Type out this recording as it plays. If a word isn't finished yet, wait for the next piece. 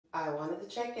I wanted to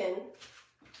check in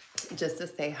just to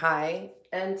say hi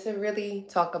and to really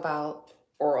talk about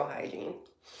oral hygiene.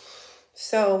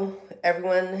 So,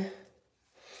 everyone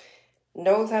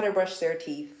knows how to brush their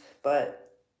teeth,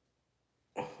 but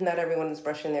not everyone is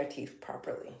brushing their teeth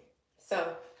properly.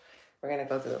 So, we're going to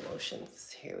go through the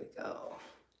motions. Here we go.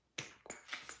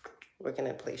 We're going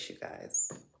to place you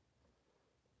guys.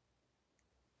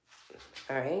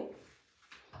 All right.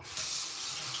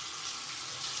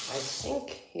 I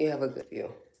think you have a good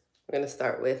view. We're going to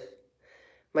start with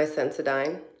my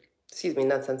Sensodyne. Excuse me,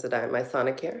 not Sensodyne, my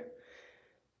Sonicare.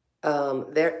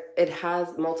 It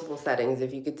has multiple settings.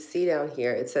 If you could see down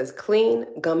here, it says clean,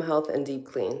 gum health, and deep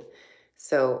clean.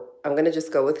 So I'm going to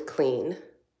just go with clean,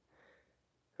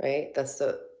 right? That's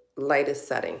the lightest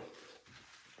setting.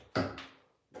 I'm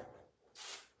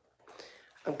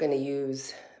going to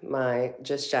use my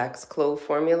Just Jack's Clove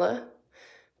formula.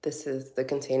 This is the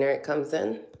container it comes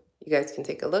in. You guys can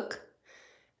take a look.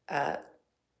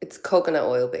 It's coconut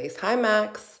oil based. Hi,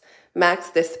 Max.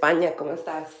 Max de España, ¿cómo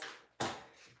estás?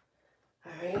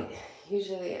 All right.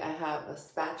 Usually I have a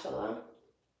spatula.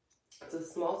 It's a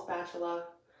small spatula.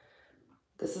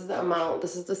 This is the amount,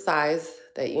 this is the size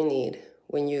that you need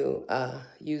when you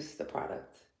use the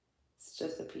product. It's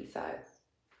just a pea size.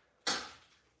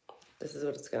 This is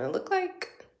what it's going to look like.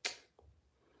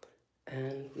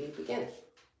 And we begin.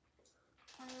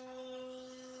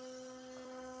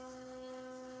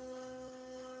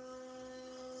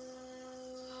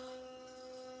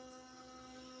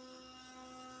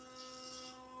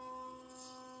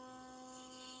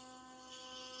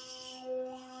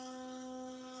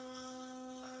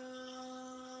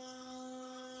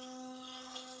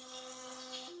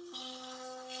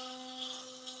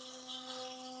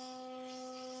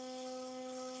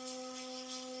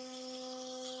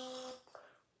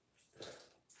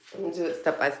 I'm going to do it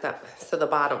step by step. So the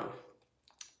bottom.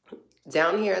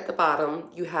 Down here at the bottom,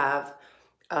 you have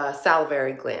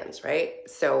salivary glands, right?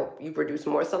 So you produce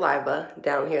more saliva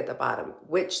down here at the bottom,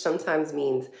 which sometimes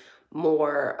means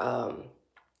more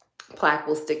plaque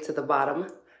will stick to the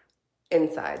bottom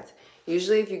insides.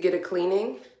 Usually if you get a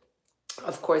cleaning,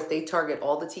 of course, they target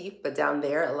all the teeth, but down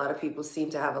there, a lot of people seem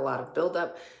to have a lot of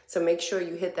buildup. So make sure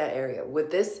you hit that area.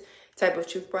 With this type of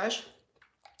toothbrush,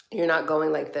 you're not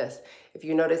going like this. If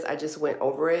you notice, I just went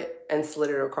over it and slid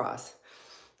it across.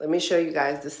 Let me show you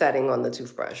guys the setting on the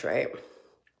toothbrush, right?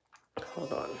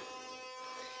 Hold on.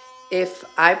 If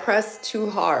I press too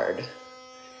hard,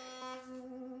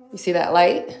 you see that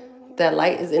light? That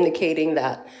light is indicating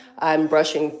that I'm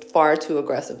brushing far too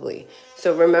aggressively.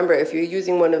 So remember, if you're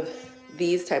using one of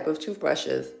these type of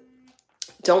toothbrushes,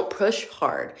 don't push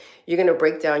hard. You're gonna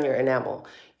break down your enamel.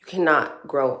 You cannot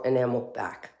grow enamel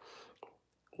back.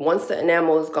 Once the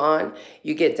enamel is gone,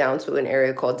 you get down to an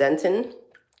area called dentin,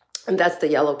 and that's the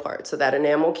yellow part. So that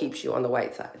enamel keeps you on the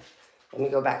white side. Let me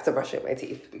go back to brushing my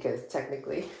teeth because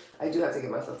technically I do have to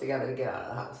get myself together to get out of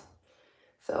the house.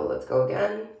 So let's go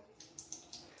again.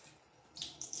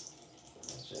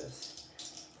 Let's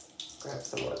just grab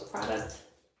some more of the product.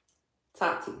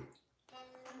 Top teeth.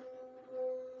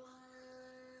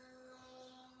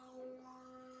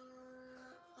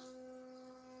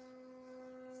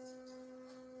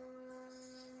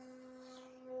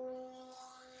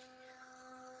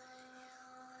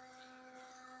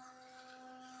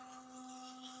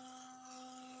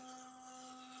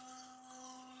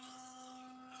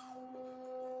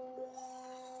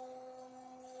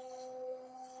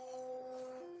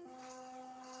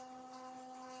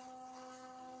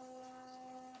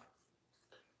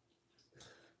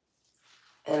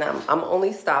 And I'm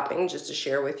only stopping just to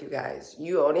share with you guys.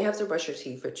 You only have to brush your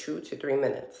teeth for 2 to 3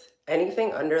 minutes.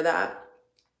 Anything under that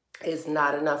is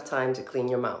not enough time to clean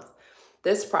your mouth.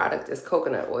 This product is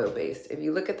coconut oil based. If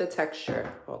you look at the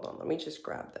texture, hold on, let me just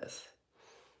grab this.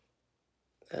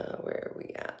 Where are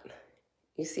we at?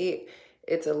 You see,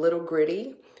 it's a little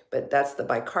gritty, but that's the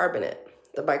bicarbonate.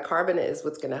 The bicarbonate is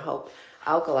what's gonna help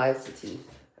alkalize the teeth.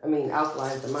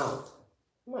 Alkalize the mouth.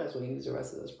 Might as well use the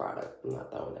rest of this product. I'm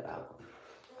not throwing it out.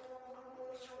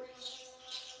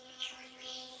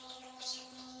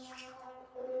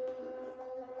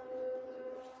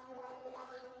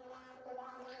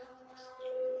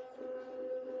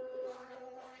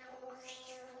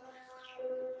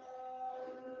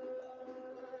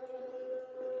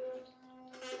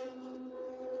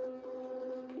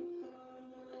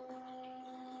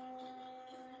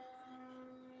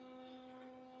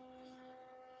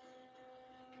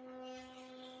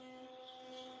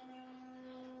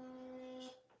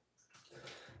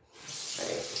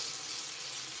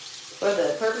 For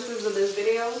the purposes of this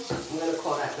video, I'm going to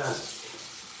call that done.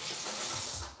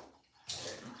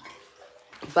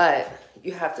 but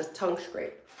you have to tongue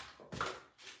scrape.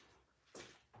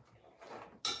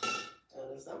 Oh,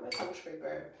 that's not my tongue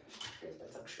scraper. Here's my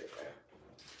tongue scraper.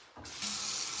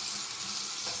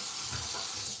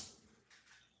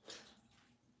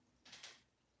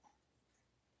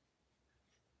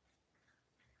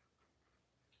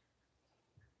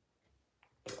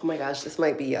 Oh my gosh, this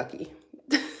might be yucky.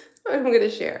 I'm going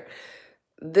to share.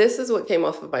 This is what came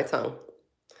off of my tongue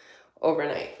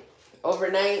overnight.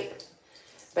 Overnight,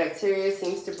 bacteria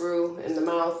seems to brew in the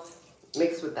mouth,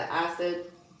 mixed with the acid,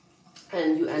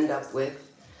 and you end up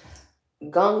with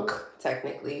gunk,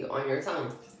 technically, on your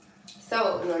tongue.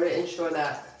 So, in order to ensure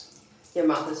that your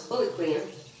mouth is fully clean,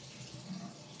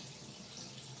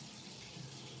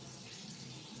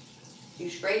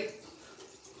 you scrape.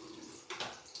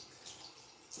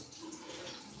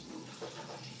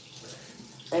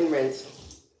 And rinse.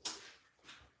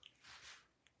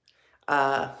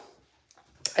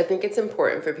 I think it's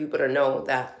important for people to know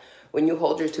that when you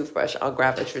hold your toothbrush, I'll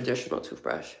grab a traditional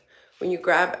toothbrush. When you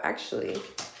grab, actually,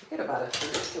 forget about a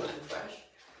traditional toothbrush.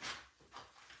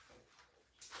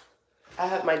 I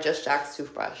have my Just Jack's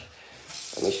toothbrush.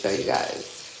 Let me show you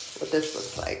guys what this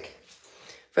looks like.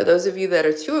 For those of you that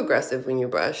are too aggressive when you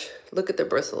brush, look at the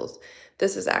bristles.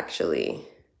 This is actually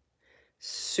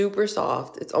super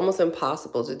soft. It's almost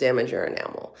impossible to damage your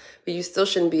enamel, but you still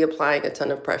shouldn't be applying a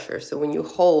ton of pressure. So when you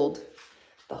hold,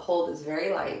 the hold is very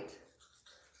light.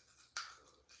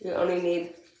 You only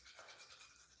need,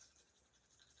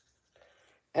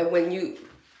 and when you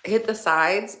hit the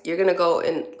sides, you're gonna go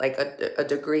in like a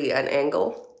degree, an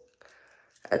angle.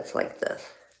 It's like this.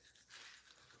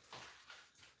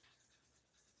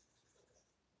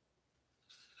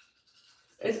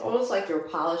 It's almost like you're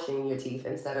polishing your teeth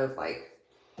instead of like,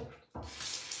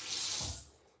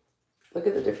 look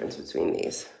at the difference between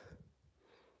these.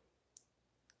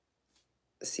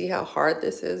 See how hard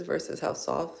this is versus how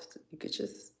soft? You could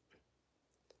just,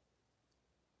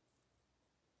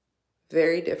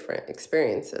 very different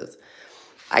experiences.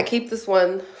 I keep this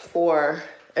one for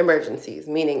emergencies,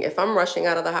 meaning if I'm rushing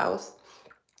out of the house,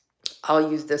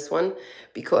 I'll use this one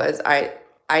because I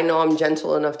know I'm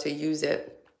gentle enough to use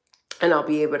it and I'll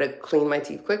be able to clean my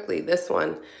teeth quickly. This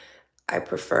one I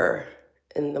prefer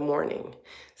in the morning.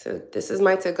 So this is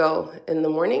my to-go in the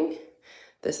morning.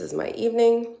 This is my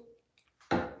evening.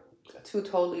 Two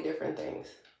totally different things.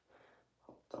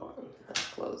 Hold on, let's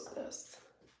close this.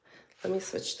 Let me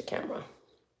switch the camera.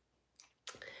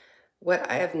 What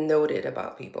I have noted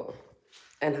about people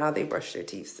and how they brush their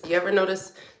teeth. You ever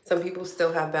notice some people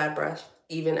still have bad breath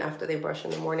even after they brush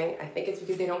in the morning? I think it's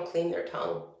because they don't clean their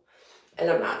tongue. And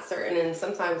I'm not certain. And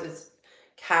sometimes it's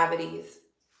cavities.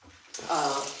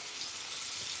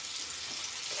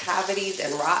 Cavities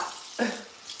and rot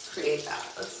create that.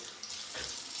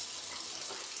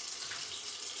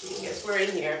 I guess we're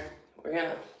in here. We're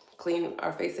gonna clean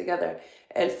our face together.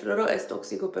 El fluoro es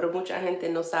tóxico, pero mucha gente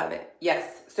no sabe.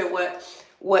 Yes. So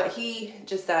what he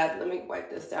just said, let me wipe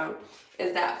this down,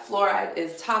 is that fluoride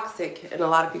is toxic, and a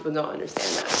lot of people don't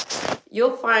understand that.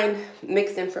 You'll find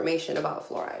mixed information about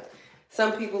fluoride.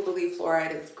 Some people believe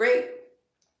fluoride is great.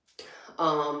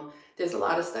 There's a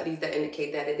lot of studies that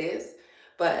indicate that it is.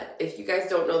 But if you guys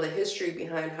don't know the history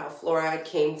behind how fluoride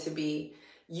came to be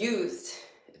used,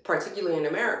 particularly in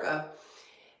America,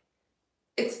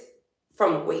 it's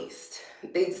from waste.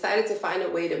 They decided to find a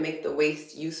way to make the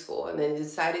waste useful, and then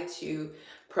decided to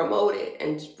promote it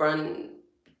and run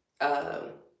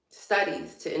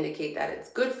studies to indicate that it's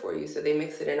good for you. So they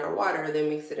mix it in our water, they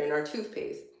mix it in our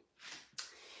toothpaste.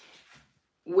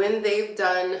 When they've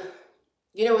done,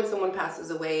 you know, when someone passes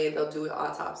away and they'll do an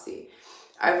autopsy,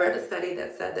 I read a study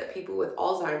that said that people with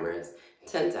Alzheimer's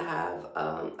tend to have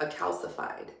a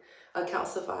calcified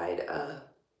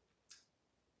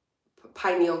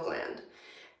pineal gland.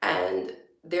 And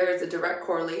there is a direct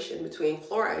correlation between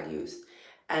fluoride use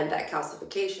and that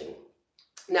calcification.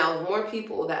 Now, more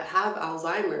people that have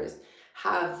Alzheimer's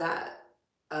have that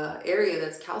area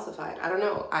that's calcified. I don't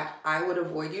know. I would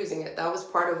avoid using it. That was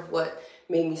part of what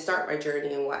made me start my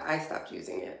journey and why I stopped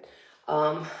using it.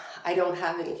 I don't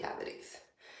have any cavities,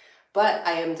 but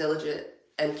I am diligent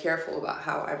and careful about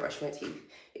how I brush my teeth.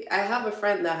 I have a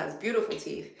friend that has beautiful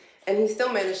teeth, and he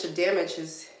still managed to damage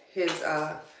his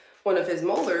one of his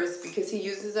molars because he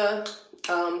uses a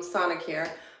Sonicare,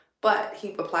 but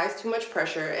he applies too much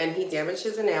pressure and he damaged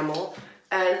his enamel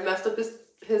and messed up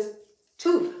his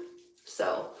tooth.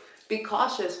 So be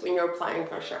cautious when you're applying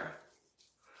pressure.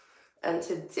 And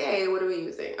today, what are we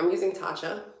using? I'm using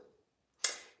Tatcha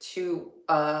to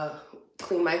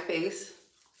clean my face.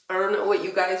 I don't know what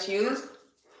you guys use,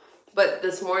 but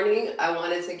this morning I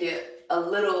wanted to get a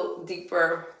little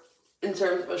deeper in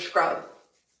terms of a scrub.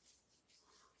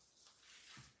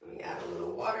 Let me add a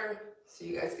little water so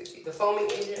you guys can see the foaming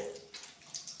agent.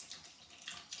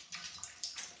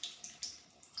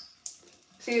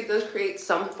 See, it does create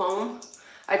some foam.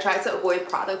 I try to avoid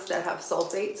products that have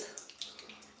sulfates,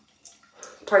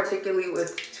 particularly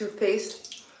with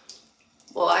toothpaste.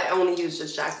 Well, I only use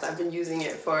Just Jack's. I've been using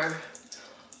it for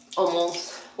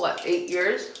almost, what, 8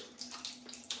 years?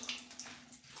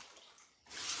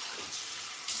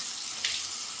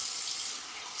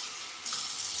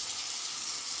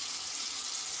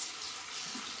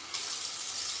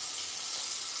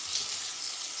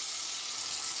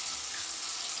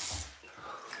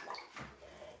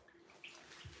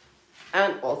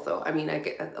 And also, I mean, I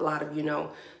get a lot of you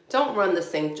know, don't run the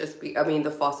sink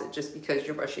the faucet just because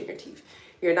you're brushing your teeth.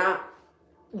 You're not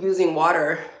using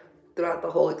water throughout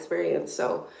the whole experience,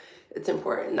 so it's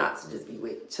important not to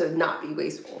just not be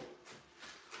wasteful.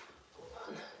 Hold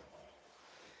on.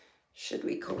 Should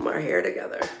we comb our hair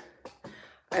together?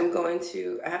 I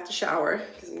have to shower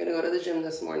because I'm gonna go to the gym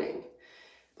this morning.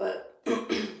 But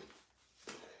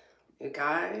you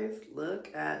guys,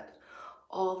 look at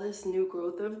all this new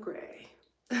growth of gray.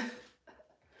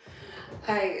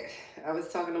 I was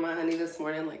talking to my honey this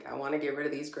morning, like I want to get rid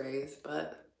of these grays,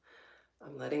 but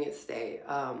I'm letting it stay.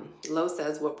 Lo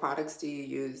says, what products do you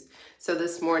use? So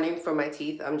this morning for my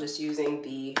teeth, I'm just using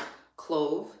the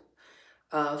clove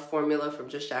formula from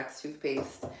Just Jack's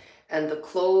toothpaste. And the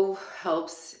clove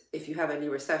helps if you have any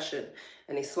recession,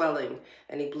 any swelling,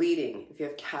 any bleeding, if you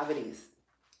have cavities.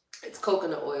 It's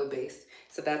coconut oil based,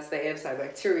 so that's the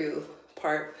antibacterial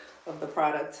part of the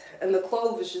product. And the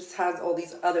clove just has all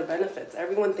these other benefits.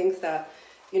 Everyone thinks that,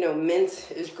 you know,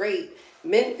 mint is great.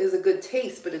 Mint is a good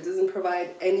taste, but it doesn't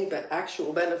provide any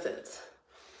actual benefits.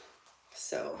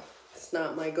 So it's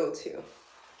not my go-to.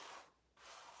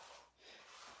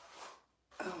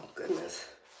 Oh goodness,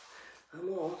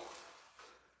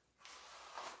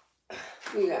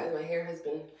 you guys, my hair has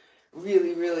been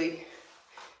really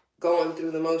going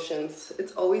through the motions.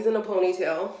 It's always in a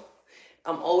ponytail.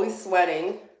 I'm always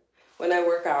sweating when I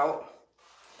work out.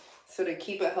 So to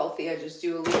keep it healthy, I just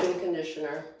do a leave-in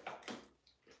conditioner.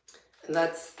 And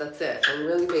that's it. I'm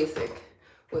really basic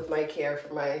with my care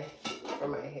for my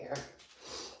hair.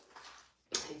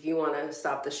 If you want to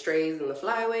stop the strays and the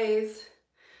flyaways,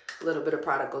 a little bit of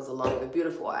product goes a long way.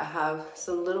 Beautiful. I have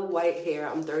some little white hair.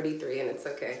 I'm 33 and it's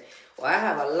okay. Well, I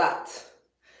have a lot.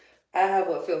 I have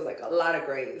what feels like a lot of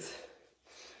grays.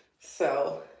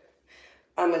 So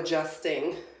I'm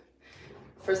adjusting.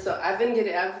 I've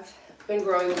been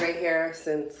growing gray hair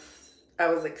since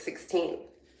I was like 16.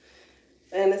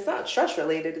 And it's not stress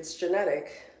related, it's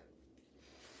genetic.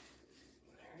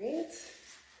 All right.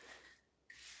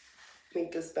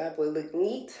 Make this bad boy look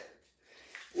neat.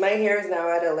 My hair is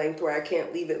now at a length where I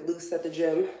can't leave it loose at the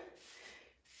gym.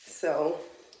 So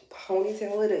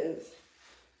ponytail it is.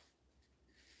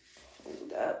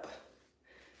 Hold up.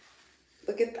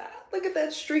 Look at that. Look at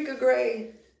that streak of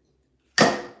gray.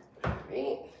 All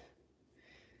right.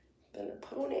 Then a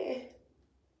pony.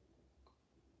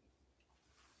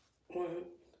 1,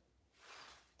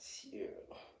 2,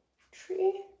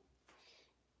 3.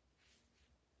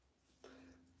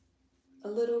 A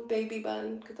little baby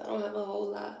bun because I don't have a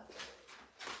whole lot.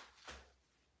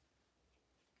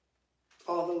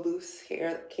 All the loose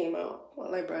hair that came out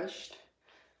while I brushed.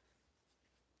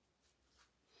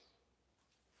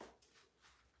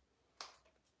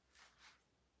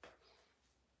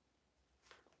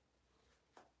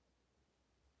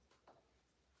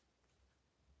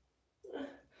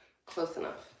 Close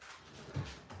enough.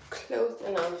 Close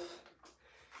enough.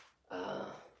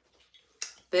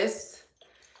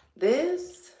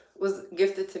 This was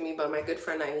gifted to me by my good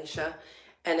friend Aisha,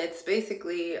 and it's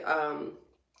basically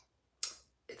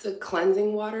it's a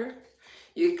cleansing water.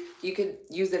 You could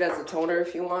use it as a toner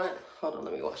if you want. Hold on,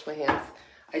 let me wash my hands.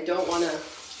 I don't want to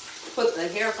put the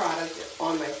hair product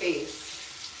on my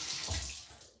face.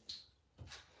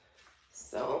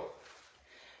 So,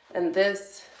 and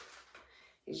this,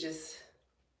 you just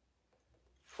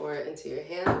pour it into your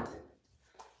hand.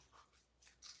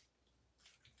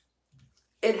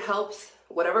 It helps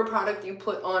whatever product you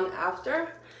put on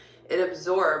after, it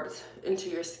absorbs into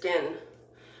your skin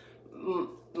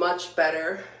much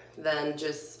better than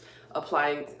just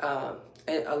applying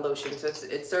a lotion. So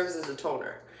it serves as a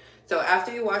toner. So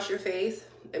after you wash your face,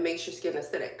 it makes your skin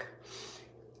acidic.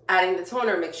 Adding the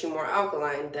toner makes you more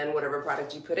alkaline. Then whatever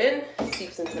product you put in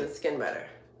seeps into the skin better.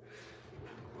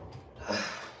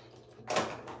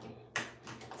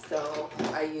 So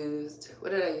I used,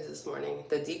 what did I use this morning?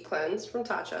 The Deep Cleanse from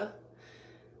Tatcha,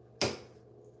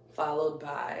 followed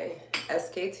by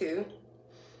SK2,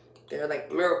 They're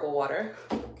like miracle water.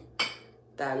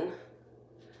 Then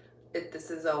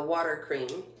this is a water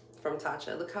cream from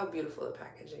Tatcha. Look how beautiful the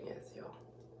packaging is, y'all.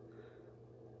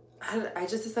 I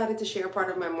just decided to share part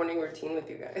of my morning routine with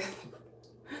you guys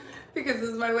because this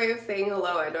is my way of saying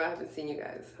hello. I know I haven't seen you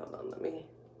guys. Hold on, let me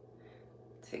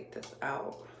take this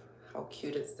out. How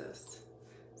cute is this?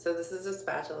 So this is a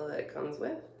spatula that it comes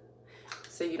with,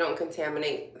 so you don't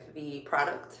contaminate the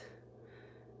product.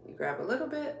 You grab a little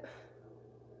bit,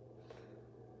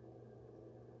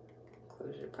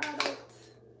 close your product,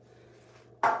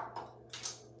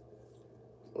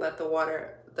 let the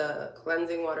water, the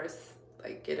cleansing water,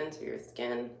 like get into your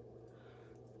skin,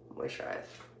 moisturize.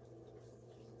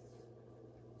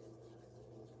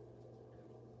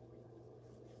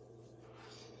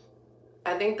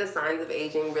 I think the signs of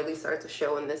aging really start to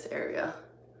show in this area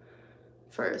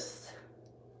first.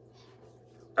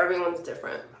 Everyone's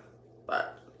different,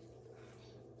 but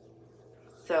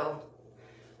so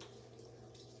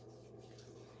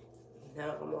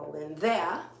now I'm all in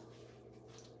there.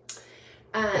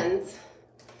 And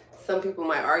some people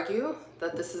might argue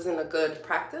that this isn't a good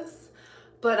practice,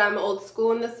 but I'm old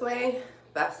school in this way.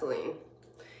 Vaseline.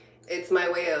 It's my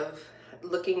way of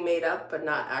looking made up, but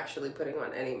not actually putting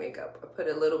on any makeup. I put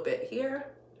a little bit here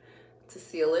to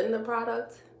seal in the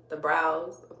product, the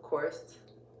brows, of course.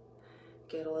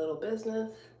 Get a little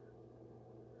business.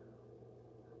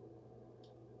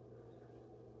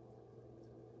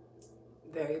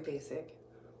 Very basic,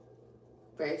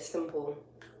 very simple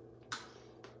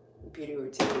beauty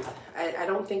routines. I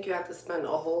don't think you have to spend a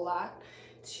whole lot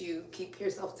to keep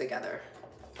yourself together.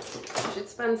 You should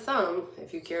spend some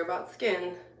if you care about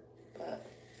skin, but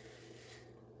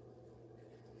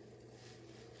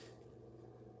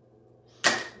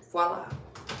voila,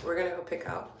 we're gonna go pick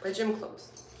out my gym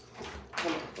clothes.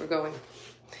 Come on, we're going.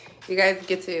 You guys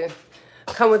get to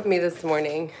come with me this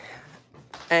morning.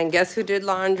 And guess who did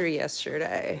laundry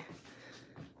yesterday?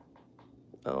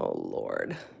 Oh,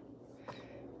 Lord.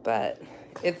 But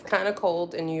it's kind of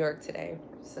cold in New York today,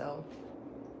 so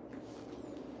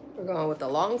we're going with the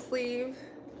long sleeve.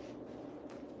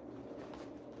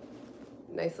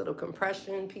 Nice little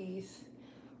compression piece.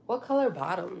 What color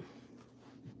bottom?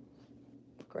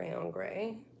 Gray on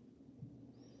gray.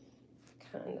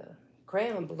 Kind of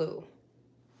gray on blue.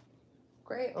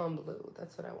 Gray on blue.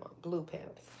 That's what I want. Blue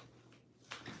pants.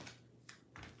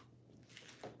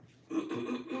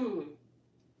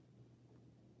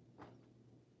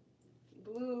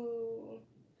 Blue.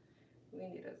 We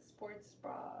need a sports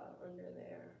bra under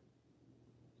there.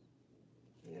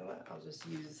 You know what? I'll just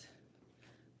use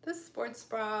this sports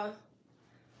bra.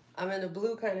 I'm in a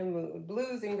blue kind of mood.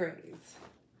 Blues and grays.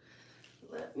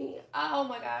 Let me, oh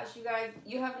my gosh, you guys,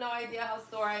 you have no idea how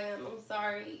sore I am. I'm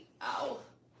sorry. Ow.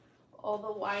 All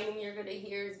the whining you're gonna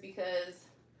hear is because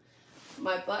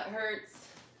my butt hurts.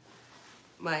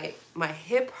 My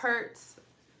hip hurts.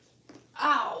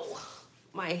 Ow.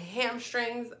 My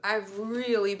hamstrings. I've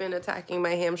really been attacking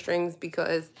my hamstrings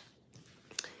because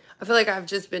I feel like I've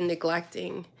just been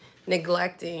neglecting.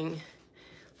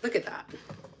 Look at that.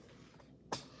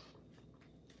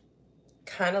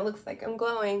 Kind of looks like I'm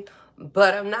glowing,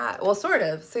 but I'm not. Well, sort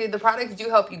of. See, the products do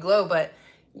help you glow, but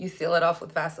you seal it off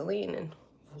with Vaseline and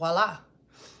voila.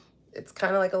 It's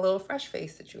kind of like a little fresh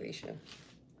face situation.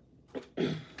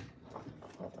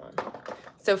 Hold on.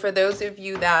 So for those of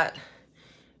you that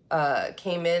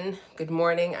came in, good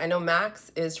morning. I know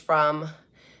Max is from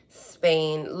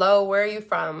Spain. Lo, where are you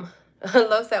from?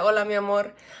 Lo said, hola, mi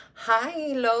amor.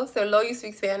 Hi, Lo. So, Lo, you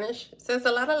speak Spanish? So there's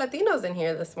a lot of Latinos in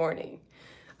here this morning.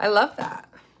 I love that.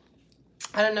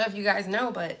 I don't know if you guys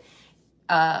know, but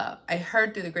I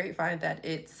heard through the grapevine that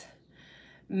it's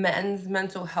Men's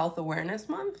Mental Health Awareness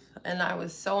Month, and I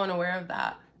was so unaware of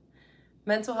that.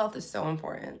 Mental health is so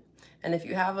important. And if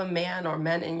you have a man or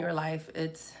men in your life,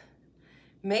 it's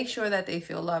make sure that they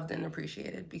feel loved and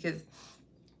appreciated, because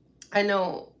I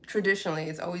know traditionally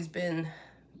it's always been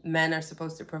men are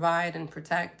supposed to provide and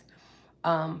protect.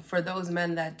 For those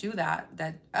men that do that,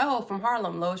 oh, from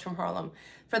Harlem, Lois from Harlem.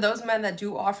 For those men that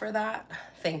do offer that,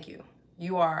 thank you.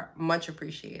 You are much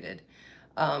appreciated.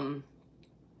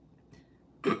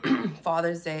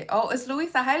 Father's Day. Oh, it's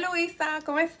Luisa. Hi, Luisa.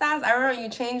 ¿Cómo estás? I remember you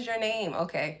changed your name.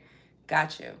 Okay,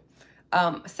 got you.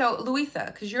 So,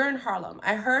 Luisa, because you're in Harlem,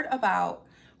 I heard about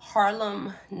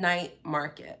Harlem Night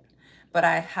Market, but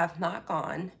I have not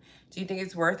gone. Do you think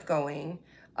it's worth going?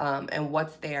 And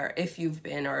what's there, if you've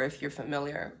been or if you're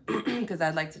familiar, because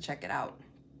I'd like to check it out.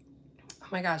 Oh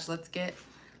my gosh, let's get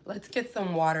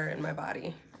some water in my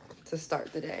body to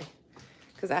start the day,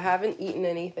 because I haven't eaten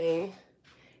anything.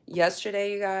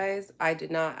 Yesterday, you guys, I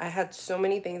had so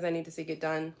many things I needed to get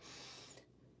done.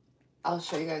 I'll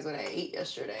show you guys what I ate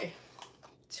yesterday.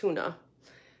 Tuna.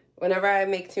 Whenever I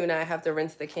make tuna, I have to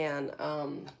rinse the can. I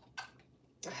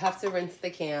have to rinse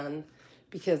the can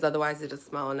because otherwise it'll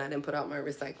smell, and I didn't put out my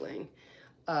recycling.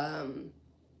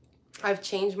 I've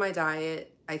changed my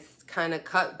diet. I kind of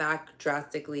cut back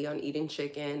drastically on eating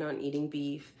chicken, on eating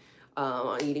beef,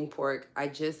 on eating pork.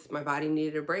 My body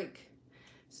needed a break.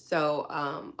 So,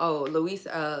 oh,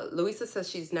 Louisa says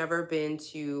she's never been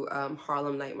to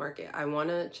Harlem Night Market. I want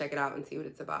to check it out and see what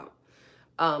it's about.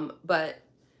 But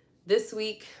this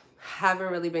week,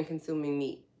 haven't really been consuming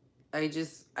meat. I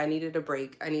needed a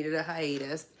break. I needed a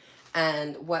hiatus.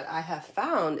 And what I have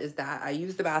found is that I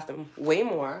use the bathroom way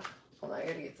more. Hold on, I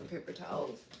gotta get some paper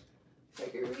towels. I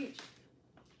can reach.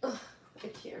 Ugh, I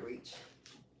can't reach.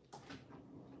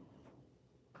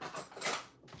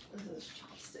 This is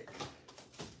chopstick.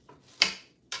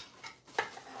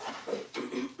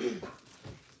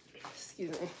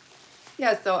 Excuse me.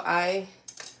 Yeah, so I've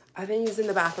been using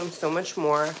the bathroom so much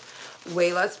more,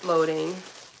 way less bloating.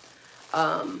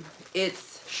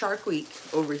 It's Shark Week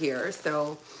over here,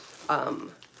 so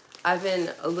I've been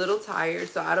a little tired.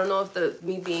 So I don't know if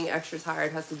me being extra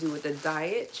tired has to do with the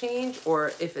diet change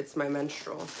or if it's my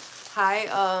menstrual.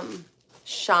 Hi,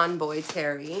 Sean Boy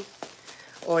Terry.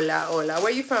 Hola, hola.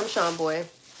 Where you from, Sean Boy?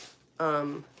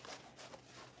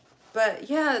 But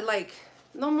yeah, like,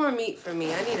 no more meat for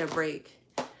me. I need a break.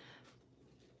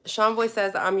 Sean Boy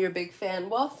says, I'm your big fan.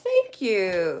 Well, thank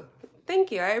you.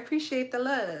 Thank you. I appreciate the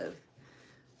love.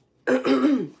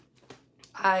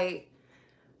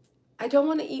 I don't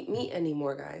want to eat meat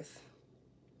anymore, guys.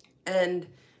 And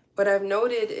what I've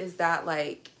noted is that,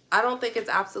 like, I don't think it's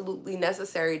absolutely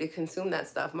necessary to consume that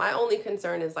stuff. My only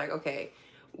concern is like, okay,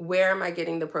 where am I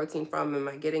getting the protein from? Am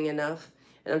I getting enough?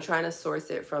 And I'm trying to source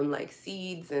it from like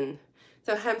seeds, and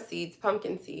so hemp seeds,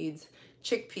 pumpkin seeds,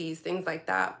 chickpeas, things like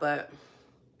that. But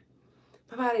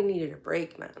my body needed a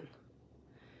break, man.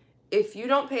 If you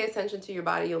don't pay attention to your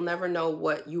body, you'll never know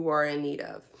what you are in need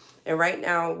of. And right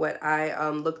now, what I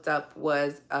looked up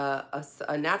was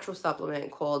a natural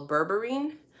supplement called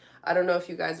berberine. I don't know if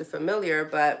you guys are familiar,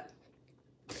 but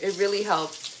it really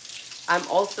helps. I'm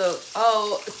also,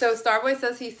 oh, so Starboy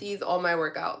says he sees all my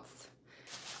workouts.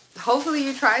 Hopefully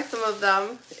you try some of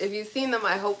them. If you've seen them,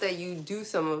 I hope that you do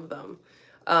some of them.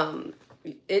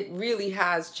 It really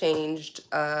has changed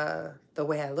the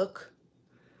way I look.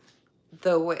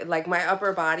 The way, like, my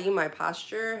upper body, my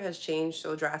posture has changed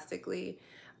so drastically.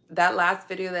 That last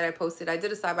video that I posted, I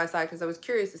did a side-by-side because I was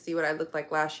curious to see what I looked like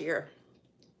last year.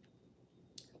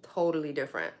 Totally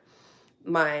different.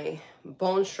 My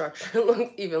bone structure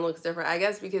looks different. I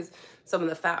guess because some of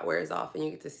the fat wears off and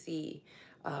you get to see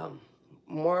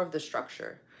more of the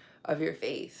structure of your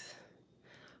face.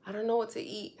 I don't know what to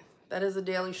eat. That is a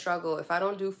daily struggle. If I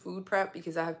don't do food prep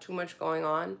because I have too much going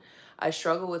on, I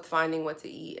struggle with finding what to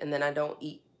eat, and then I don't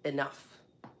eat enough.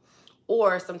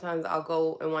 Or sometimes I'll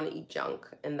go and want to eat junk,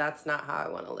 and that's not how I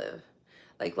want to live.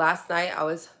 Like last night, I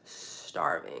was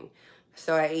starving.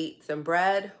 So I ate some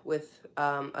bread with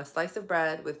a slice of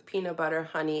bread with peanut butter,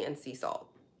 honey, and sea salt.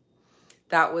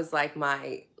 That was like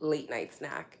my late night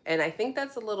snack. And I think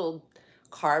that's a little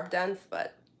carb dense,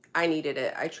 but I needed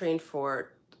it. I trained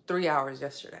for 3 hours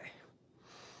yesterday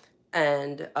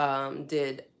and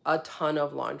did a ton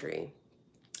of laundry.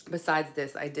 Besides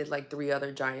this, I did like 3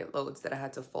 other giant loads that I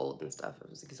had to fold and stuff. It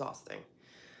was exhausting.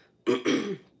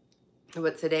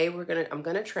 But today I'm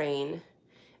gonna train,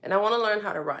 and I want to learn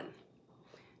how to run.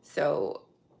 So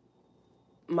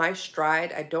my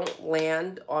stride, I don't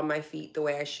land on my feet the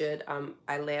way I should.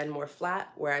 I land more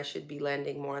flat where I should be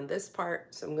landing more on this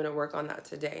part. So I'm gonna work on that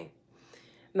today.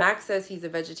 Max says he's a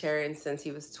vegetarian since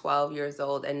he was 12 years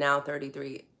old and now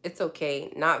 33. It's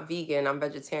okay, not vegan, I'm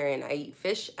vegetarian. I eat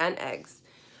fish and eggs.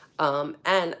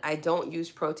 And I don't use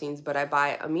proteins, but I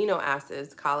buy amino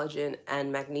acids, collagen,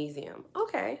 and magnesium.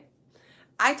 Okay.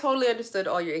 I totally understood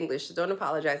all your English, so don't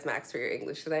apologize, Max, for your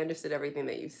English, because I understood everything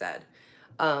that you said.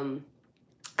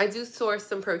 I do source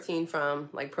some protein from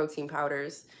like protein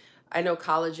powders. I know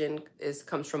collagen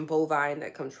comes from bovine,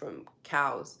 that comes from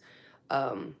cows.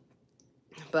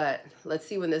 But let's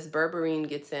see when this berberine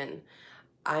gets in.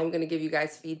 I'm going to give you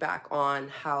guys feedback on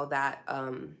how that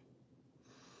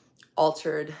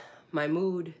altered my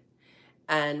mood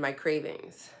and my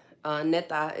cravings.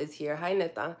 Neta is here. Hi,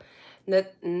 Neta.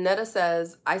 Neta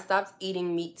says, I stopped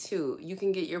eating meat too. You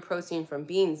can get your protein from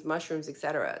beans, mushrooms,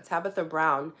 etc. Tabitha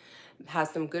Brown has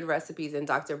some good recipes, and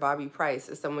Dr. Bobby Price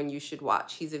is someone you should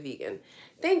watch. He's a vegan.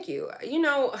 Thank you. You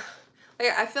know,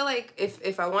 I feel like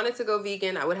if I wanted to go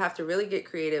vegan, I would have to really get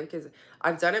creative because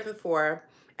I've done it before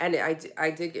and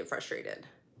I did get frustrated.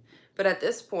 But at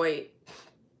this point,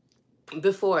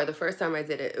 before, the first time I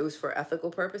did it, it was for ethical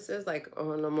purposes, like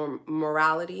on a more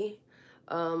morality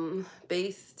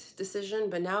based decision.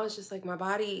 But now it's just like my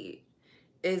body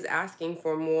is asking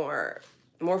for more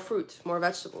fruit, more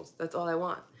vegetables. That's all I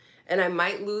want. And I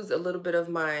might lose a little bit of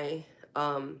my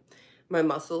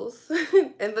muscles,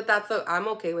 and but I'm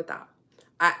okay with that.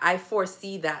 I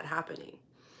foresee that happening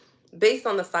based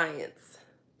on the science.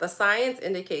 The science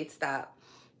indicates that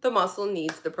the muscle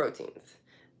needs the proteins.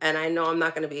 And I know I'm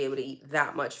not going to be able to eat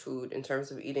that much food in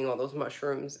terms of eating all those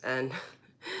mushrooms and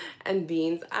and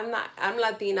beans. I'm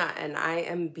Latina and I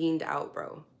am beaned out,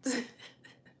 bro.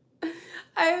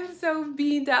 I am so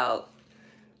beaned out.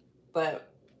 But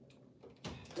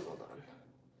hold on.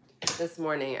 This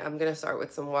morning I'm going to start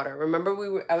with some water.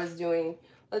 Remember I was doing,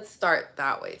 let's start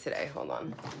that way today. Hold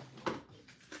on.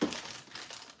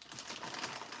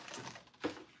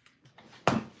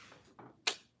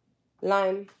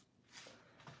 Lime.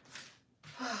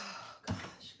 Oh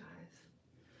gosh, guys.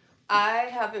 I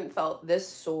haven't felt this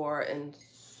sore in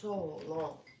so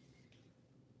long.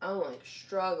 I'm like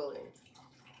struggling.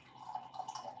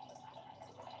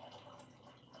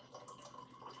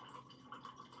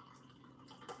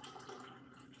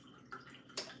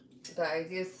 The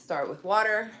idea is to start with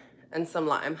water and some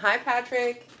lime. Hi,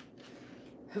 Patrick.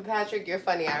 Patrick, you're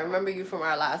funny. I remember you from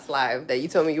our last live that you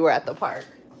told me you were at the park.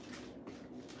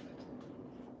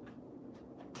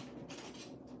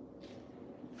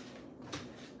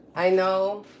 I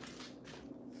know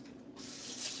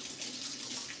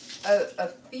a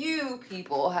few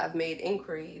people have made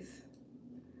inquiries,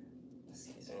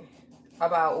 excuse me,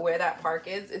 about where that park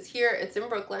is. It's here. It's in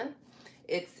Brooklyn.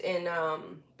 It's in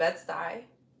Bed-Stuy.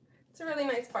 It's a really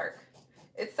nice park.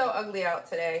 It's so ugly out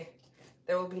today.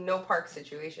 There will be no park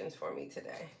situations for me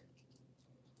today.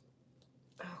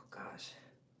 Oh gosh.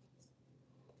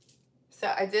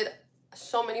 So I did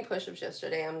so many push-ups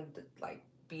yesterday. I'm like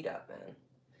beat up, man.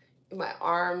 My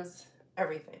arms,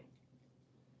 everything.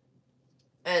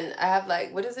 And I have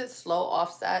like, what is it? Slow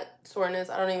offset soreness.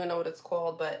 I don't even know what it's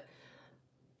called, but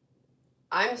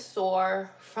I'm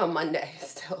sore from Monday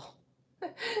still.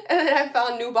 And then I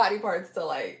found new body parts to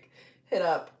like hit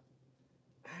up.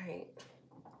 All right.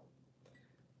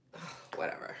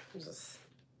 Whatever. This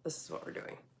is what we're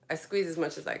doing. I squeezed as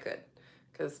much as I could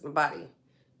because my body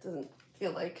doesn't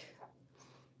feel like.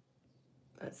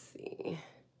 Let's see.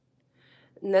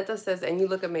 Neta says, and you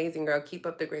look amazing, girl. Keep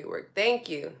up the great work. Thank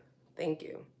you. Thank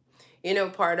you. You know,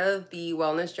 part of the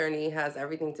wellness journey has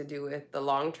everything to do with the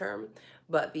long term,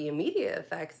 but the immediate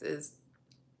effects is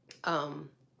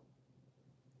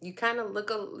you kind of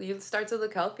you start to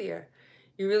look healthier.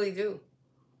 You really do.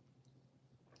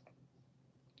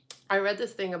 I read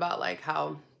this thing about like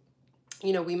how,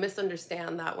 you know, we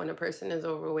misunderstand that when a person is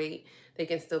overweight, they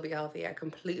can still be healthy. I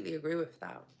completely agree with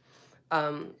that.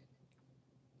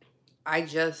 I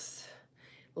just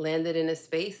landed in a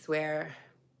space where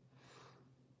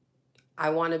I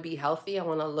want to be healthy. I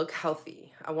want to look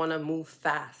healthy. I want to move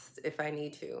fast if I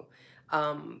need to.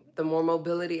 The more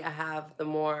mobility I have, the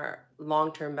more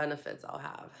long-term benefits I'll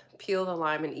have. Peel the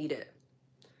lime and eat it.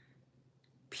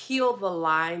 Peel the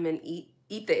lime and eat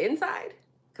the inside?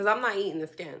 Because I'm not eating the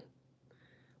skin.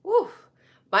 Woo.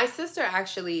 My sister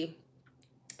actually,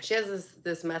 she has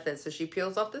this method. So she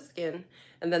peels off the skin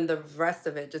and then the rest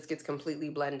of it just gets completely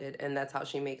blended, and that's how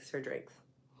she makes her drinks.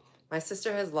 My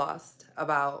sister has lost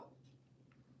about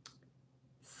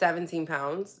 17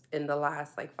 pounds in the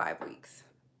last like 5 weeks.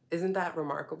 Isn't that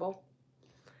remarkable?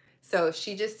 So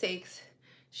she just takes,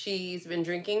 she's been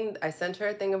drinking, I sent her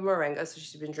a thing of moringa, so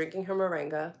she's been drinking her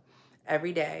moringa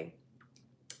every day.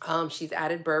 She's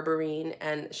added berberine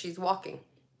and she's walking.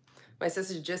 My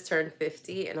sister just turned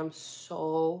 50 and I'm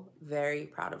so very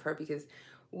proud of her because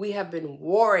we have been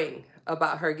warring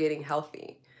about her getting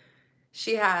healthy.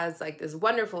 She has like this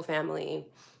wonderful family,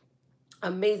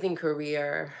 amazing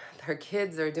career. Her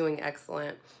kids are doing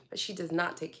excellent, but she does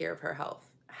not take care of her health.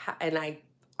 And I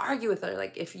argue with her,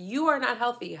 like, if you are not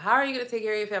healthy, how are you going to take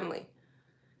care of your family?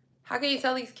 How can you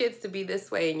tell these kids to be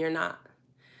this way and you're not?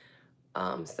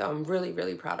 So I'm really,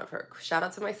 really proud of her. Shout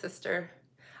out to my sister.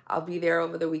 I'll be there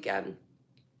over the weekend.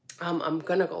 I'm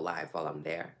going to go live while I'm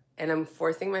there. And I'm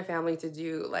forcing my family to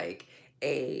do like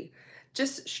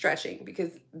just stretching because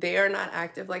they are not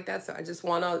active like that. So I just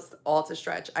want us all to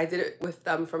stretch. I did it with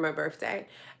them for my birthday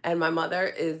and my mother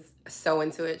is so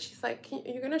into it. She's like,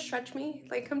 you're going to stretch me?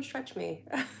 Like, come stretch me.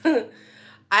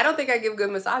 I don't think I give good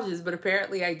massages, but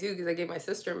apparently I do because I gave my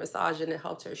sister a massage and it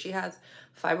helped her. She has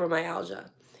fibromyalgia.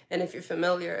 And if you're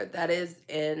familiar, that is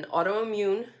an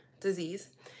autoimmune disease.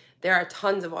 There are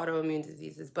tons of autoimmune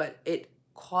diseases, but it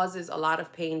causes a lot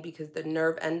of pain because the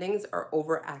nerve endings are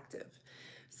overactive.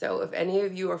 So if any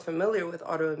of you are familiar with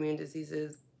autoimmune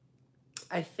diseases,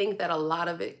 I think that a lot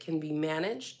of it can be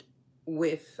managed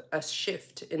with a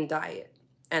shift in diet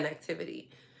and activity.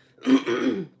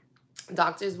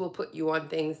 Doctors will put you on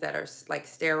things that are like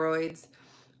steroids,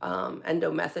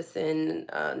 endomethacin,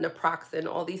 naproxen,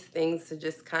 all these things to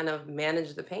just kind of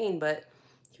manage the pain, but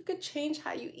you could change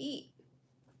how you eat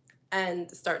and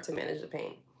start to manage the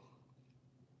pain.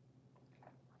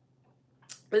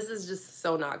 This is just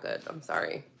so not good. I'm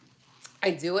sorry. I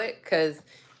do it because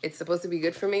it's supposed to be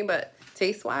good for me, but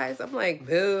taste-wise, I'm like,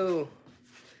 boo.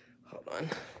 Hold on.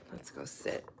 Let's go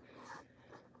sit.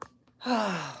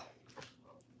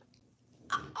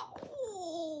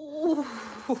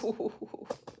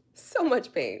 So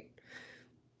much pain.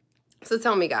 So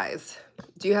tell me, guys,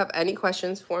 do you have any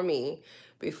questions for me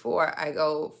before I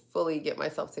go fully get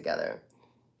myself together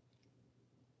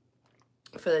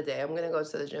for the day? I'm going to go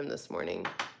to the gym this morning.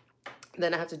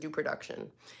 Then I have to do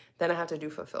production. Then I have to do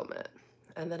fulfillment.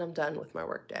 And then I'm done with my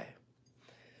work day.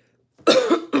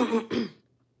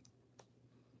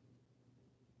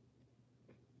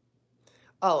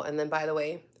 Oh, and then by the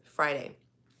way, Friday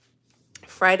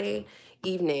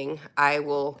evening, I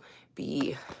will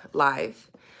be live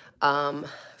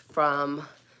from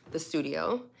the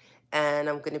studio, and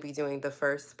I'm going to be doing the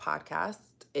first podcast.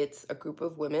 It's a group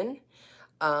of women,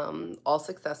 all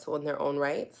successful in their own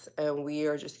rights, and we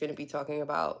are just going to be talking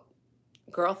about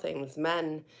girl things,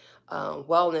 men,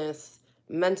 wellness,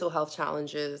 mental health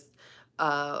challenges,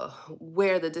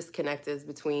 where the disconnect is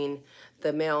between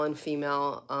the male and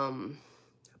female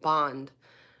bond,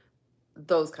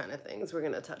 those kind of things we're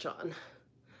going to touch on.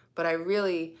 But I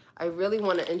really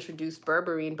want to introduce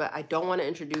berberine, but I don't want to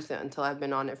introduce it until I've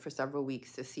been on it for several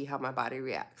weeks to see how my body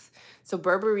reacts. So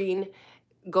berberine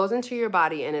goes into your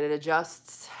body and it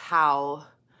adjusts how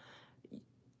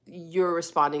you're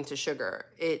responding to sugar.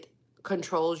 It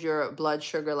controls your blood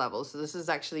sugar levels. So this is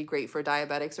actually great for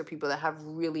diabetics or people that have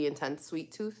really intense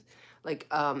sweet tooth. Like,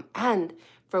 and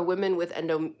for women with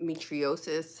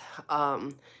endometriosis,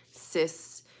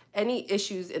 cysts, any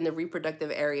issues in the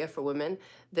reproductive area for women,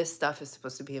 this stuff is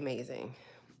supposed to be amazing.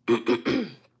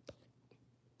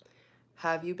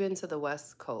 Have you been to the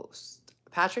West Coast?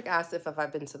 Patrick asked if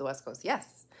I've been to the West Coast.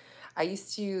 Yes. I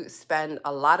used to spend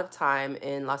a lot of time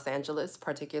in Los Angeles,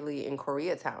 particularly in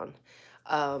Koreatown.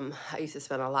 I used to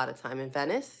spend a lot of time in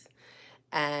Venice.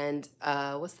 And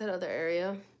what's that other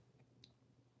area?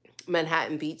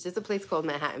 Manhattan Beach. There's a place called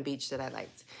Manhattan Beach that I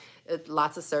liked.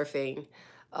 Lots of surfing.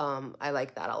 I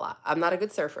like that a lot. I'm not a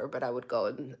good surfer, but I would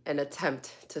go and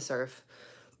attempt to surf.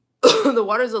 The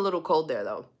water's a little cold there,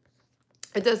 though.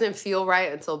 It doesn't feel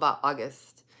right until about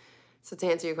August. So to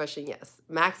answer your question, yes.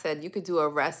 Max said you could do a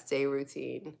rest day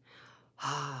routine.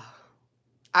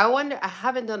 I wonder, I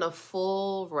haven't done a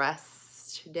full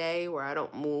rest day where I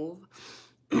don't move.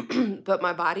 But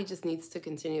my body just needs to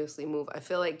continuously move. I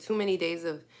feel like too many days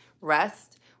of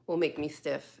rest will make me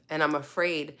stiff. And I'm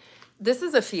afraid. This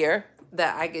is a fear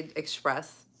that I could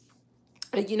express.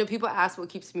 And, you know, people ask what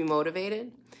keeps me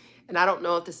motivated. And I don't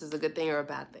know if this is a good thing or a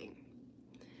bad thing.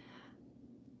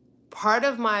 Part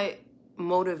of my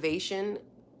motivation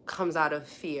comes out of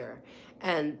fear.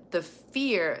 And the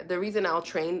fear, the reason I'll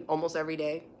train almost every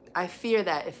day, I fear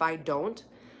that if I don't,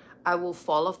 I will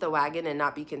fall off the wagon and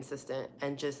not be consistent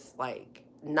and just like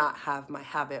not have my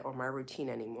habit or my routine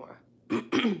anymore.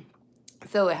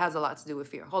 So it has a lot to do with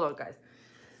fear. Hold on, guys.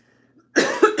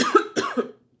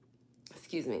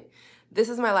 Excuse me. This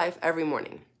is my life every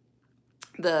morning.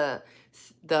 I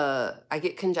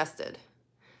get congested.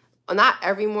 Not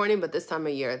every morning, but this time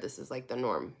of year, this is like the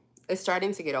norm. It's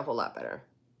starting to get a whole lot better.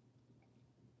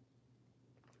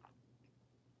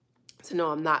 So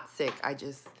no, I'm not sick. I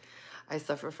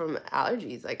suffer from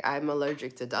allergies. Like I'm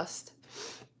allergic to dust.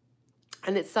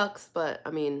 And it sucks, but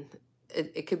I mean,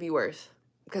 it could be worse.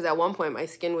 Because at one point my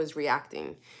skin was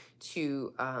reacting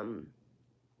to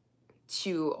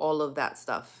all of that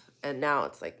stuff. And now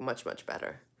it's like much, much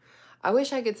better. I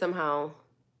wish I could somehow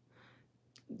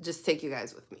just take you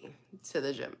guys with me to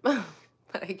the gym. But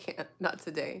I can't, not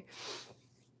today.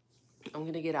 I'm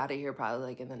going to get out of here probably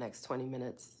like in the next 20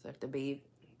 minutes. I have to bathe,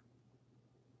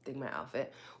 think my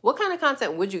outfit. What kind of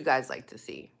content would you guys like to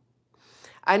see?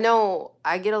 I know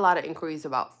I get a lot of inquiries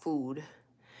about food.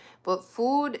 But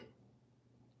food,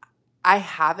 I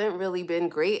haven't really been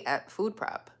great at food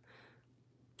prep.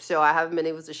 So I haven't been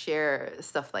able to share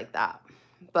stuff like that.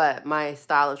 But my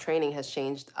style of training has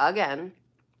changed again.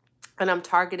 And I'm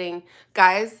targeting,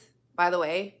 guys, by the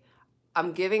way,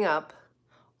 I'm giving up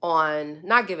on,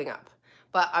 not giving up,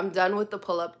 but I'm done with the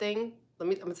pull-up thing.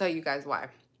 I'm gonna tell you guys why.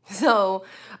 So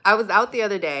I was out the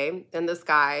other day and this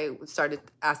guy started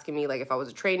asking me like if I was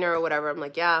a trainer or whatever. I'm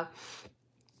like, yeah.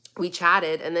 We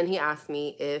chatted and then he asked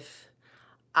me if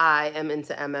I am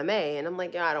into MMA and I'm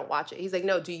like, yeah, I don't watch it. He's like,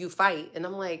 no, do you fight? And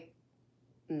I'm like,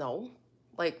 no.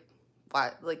 Like,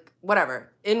 why? Like,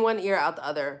 whatever. In one ear, out the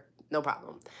other, no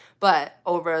problem. But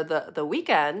over the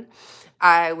weekend,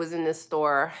 I was in this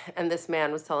store and this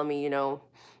man was telling me,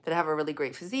 that I have a really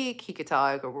great physique. He could tell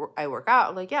I work out.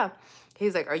 I'm like, yeah.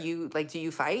 He's like, are you like, do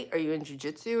you fight? Are you in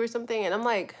jujitsu or something? And I'm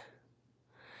like,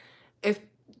 if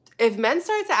if men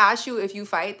start to ask you if you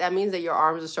fight, that means that your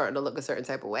arms are starting to look a certain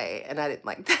type of way. And I didn't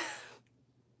like that.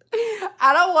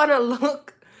 I don't want to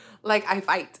look like I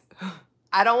fight.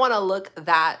 I don't want to look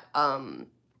that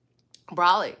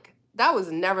brolic. That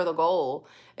was never the goal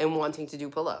in wanting to do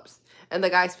pull-ups. And the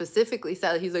guy specifically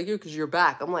said, he's like, because you're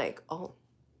back. I'm like,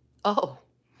 oh.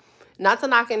 Not to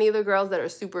knock any of the girls that are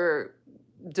super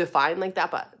defined like that,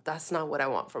 but that's not what I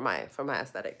want for my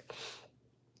aesthetic.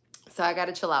 So I got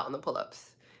to chill out on the pull-ups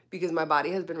because my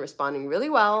body has been responding really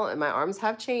well and my arms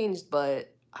have changed,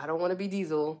 but I don't want to be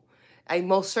Diesel. I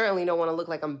most certainly don't want to look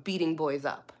like I'm beating boys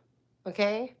up.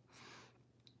 Okay?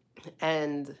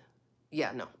 And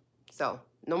yeah, no. So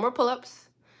no more pull-ups.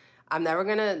 I'm never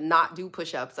going to not do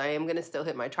push-ups. I am going to still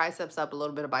hit my triceps up, a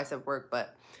little bit of bicep work,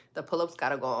 but the pull-ups got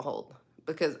to go on hold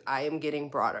because I am getting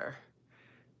broader.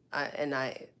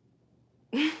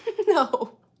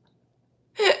 No.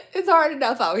 It's hard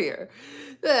enough out here.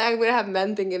 I'm going to have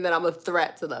men thinking that I'm a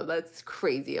threat to them. That's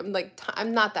crazy. I'm like,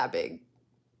 I'm not that big.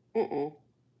 I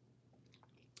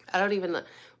don't even,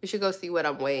 we should go see what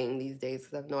I'm weighing these days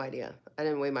because I have no idea. I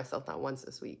didn't weigh myself not once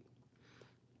this week.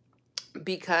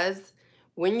 Because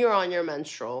when you're on your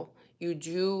menstrual, you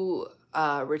do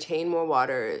retain more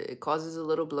water. It causes a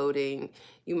little bloating.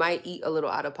 You might eat a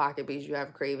little out of pocket because you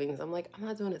have cravings. I'm like, I'm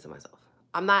not doing it to myself.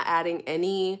 I'm not adding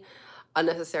any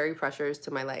unnecessary pressures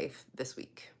to my life this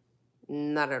week.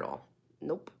 Not at all.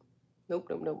 Nope. Nope.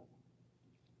 Hold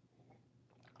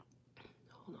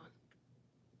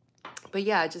on. But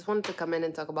yeah, I just wanted to come in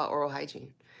and talk about oral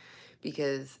hygiene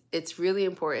because it's really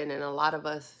important. And a lot of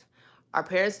us, our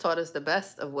parents taught us the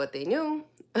best of what they knew.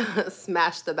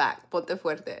 Smash the back. Ponte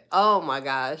fuerte. Oh my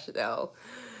gosh, no.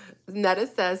 Netta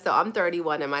says, so I'm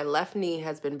 31 and my left knee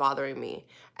has been bothering me.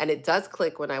 And it does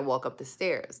click when I walk up the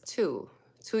stairs too.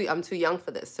 I'm too young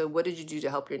for this. So what did you do to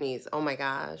help your knees? Oh my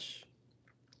gosh.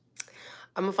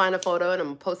 I'm going to find a photo and I'm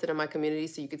going to post it in my community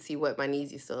so you can see what my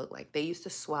knees used to look like. They used to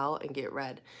swell and get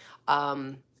red.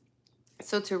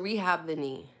 So to rehab the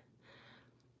knee,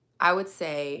 I would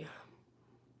say,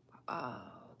 do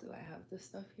I have this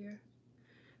stuff here?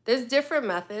 There's different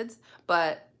methods,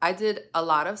 but I did a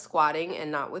lot of squatting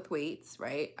and not with weights,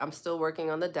 right? I'm still working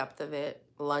on the depth of it.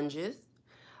 Lunges.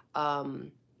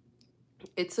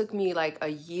 It took me like a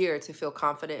year to feel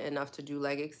confident enough to do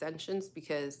leg extensions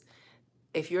because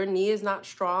if your knee is not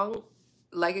strong,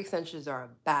 leg extensions are a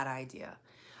bad idea.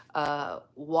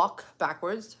 Walk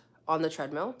backwards on the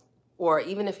treadmill, or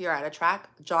even if you're at a track,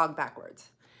 jog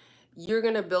backwards. You're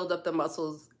going to build up the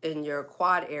muscles in your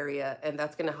quad area, and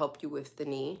that's going to help you with the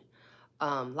knee.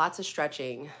 Lots of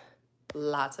stretching.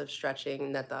 What's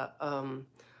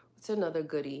another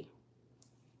goodie?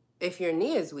 If your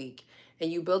knee is weak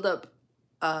and you build up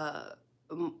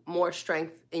more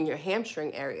strength in your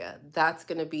hamstring area, that's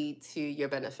going to be to your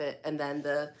benefit. And then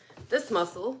this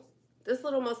little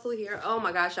muscle here, oh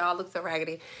my gosh, y'all look so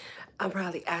raggedy. I'm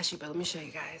probably ashy, but let me show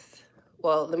you guys.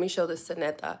 Well, let me show this to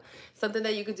Neta. Something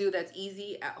that you could do that's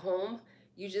easy at home.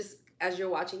 You just, as you're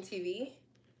watching TV,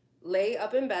 lay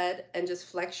up in bed and just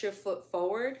flex your foot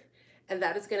forward. And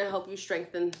that is going to help you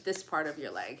strengthen this part of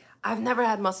your leg. I've never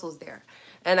had muscles there.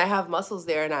 And I have muscles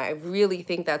there, and I really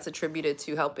think that's attributed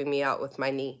to helping me out with my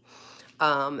knee.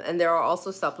 And there are also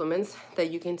supplements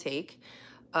that you can take.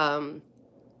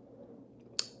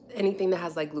 Anything that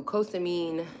has like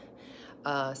glucosamine,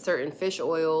 certain fish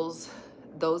oils,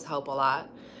 those help a lot.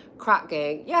 Croc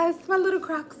gang. Yes, my little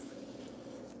Crocs.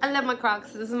 I love my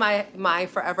Crocs. This is my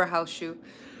forever house shoe.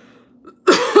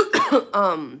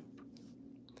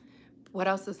 What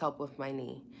else has helped with my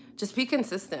knee? Just be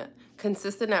consistent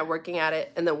at working at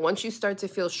it. And then once you start to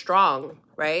feel strong,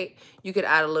 right, you could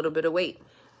add a little bit of weight,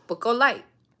 but go light.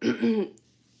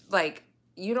 Like,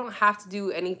 you don't have to do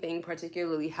anything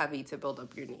particularly heavy to build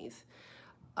up your knees.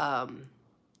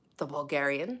 The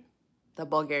Bulgarian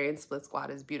split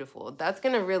squat is beautiful. That's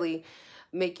going to really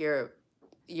make your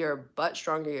butt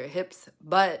stronger, your hips,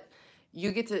 but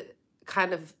you get to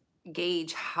kind of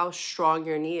gauge how strong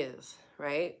your knee is,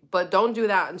 right? But don't do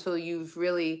that until you've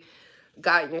really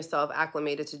gotten yourself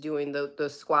acclimated to doing the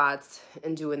squats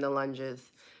and doing the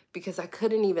lunges, because I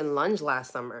couldn't even lunge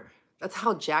last summer. That's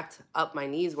how jacked up my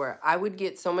knees were. I would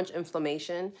get so much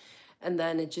inflammation and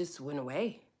then it just went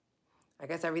away. I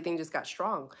guess everything just got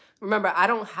strong. Remember, I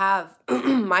don't have,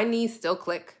 my knees still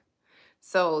click.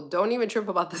 So don't even trip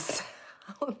about the sound.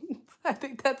 I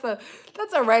think that's a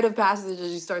rite of passage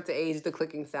as you start to age, the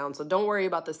clicking sound. So don't worry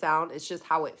about the sound. It's just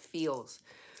how it feels.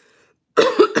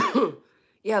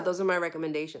 Yeah, those are my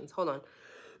recommendations. Hold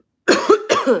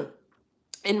on.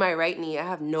 In my right knee, I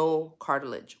have no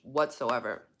cartilage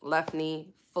whatsoever. Left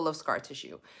knee, full of scar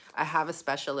tissue. I have a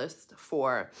specialist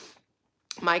for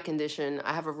my condition.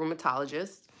 I have a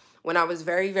rheumatologist. When I was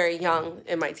very, very young,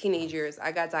 in my teenage years,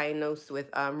 I got diagnosed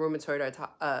with rheumatoid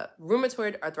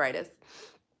arthritis.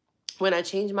 When I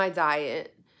changed my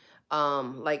diet,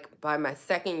 like by my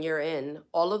second year in,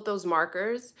 all of those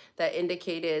markers that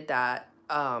indicated that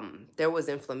there was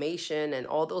inflammation and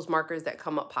all those markers that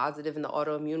come up positive in the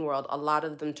autoimmune world, a lot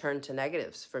of them turned to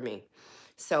negatives for me.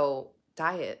 So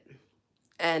diet.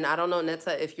 And I don't know,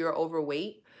 Netta, if you're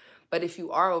overweight, but if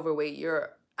you are overweight,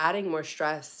 you're adding more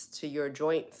stress to your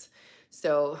joints.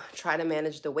 So try to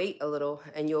manage the weight a little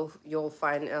and you'll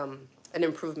find an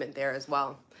improvement there as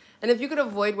well. And if you could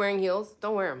avoid wearing heels,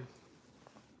 don't wear them.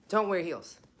 Don't wear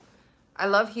heels. I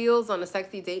love heels on a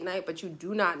sexy date night, but you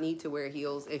do not need to wear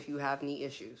heels if you have knee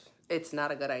issues. It's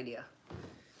not a good idea.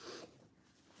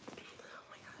 Oh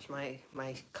my gosh,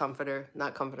 my comforter,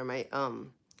 not comforter, my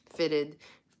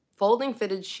folding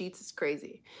fitted sheets is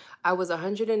crazy. I was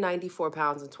 194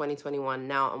 pounds in 2021.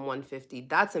 Now I'm 150.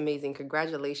 That's amazing.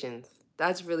 Congratulations.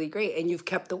 That's really great. And you've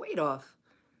kept the weight off.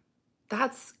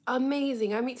 That's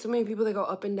amazing. I meet so many people that go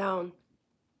up and down.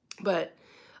 But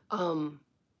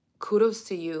kudos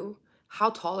to you. How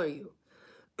tall are you?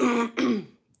 And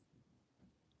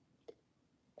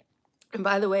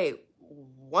by the way,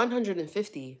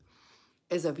 150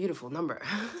 is a beautiful number.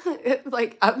 It's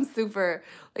like, I'm super,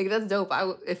 like, that's dope.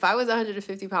 If I was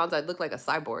 150 pounds, I'd look like a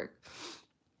cyborg.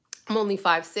 I'm only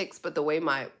 5'6", but the way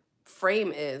my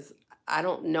frame is, I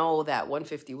don't know that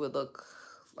 150 would look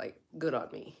like good on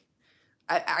me.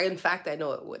 In fact, I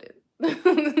know it wouldn't.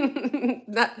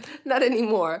 Not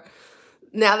anymore.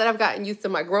 Now that I've gotten used to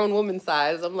my grown woman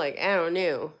size, I'm like, I don't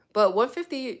know. But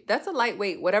 150, that's a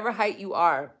lightweight. Whatever height you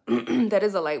are, that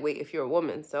is a lightweight if you're a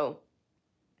woman. So,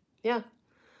 yeah.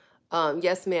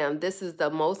 Yes, ma'am. This is the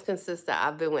most consistent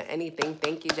I've been with anything.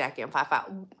 Thank you, Jackie. I'm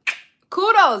 5'5".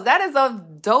 Kudos. That is a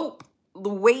dope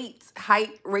weight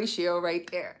height ratio right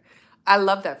there. I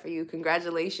love that for you.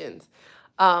 Congratulations.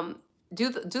 Do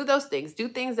those things. Do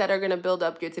things that are going to build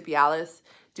up your tibialis.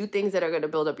 Do things that are going to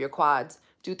build up your quads.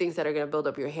 Do things that are going to build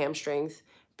up your hamstrings.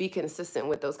 Be consistent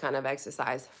with those kind of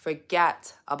exercise.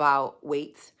 Forget about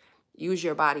weights. Use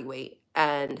your body weight.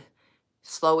 And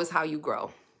slow is how you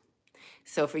grow.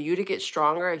 So for you to get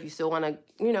stronger, if you still want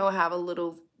to, have a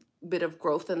little bit of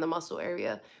growth in the muscle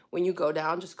area, when you go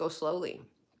down, just go slowly.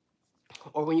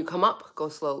 Or when you come up, go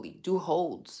slowly. Do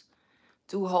holds.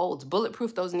 Do holds.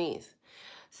 Bulletproof those knees.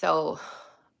 So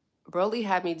Broly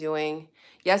had me doing,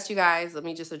 yes, you guys, let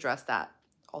me just address that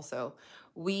also.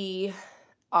 We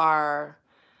are,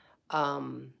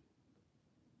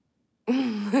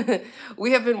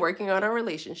 we have been working on our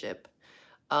relationship.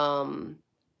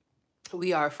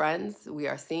 We are friends. We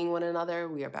are seeing one another.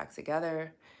 We are back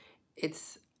together.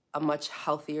 It's a much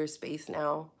healthier space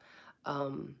now.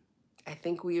 I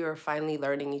think we are finally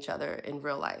learning each other in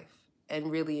real life and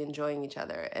really enjoying each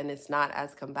other. And it's not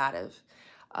as combative.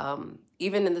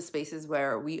 Even in the spaces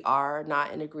where we are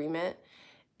not in agreement,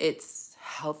 it's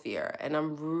healthier. And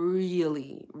I'm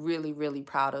really, really, really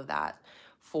proud of that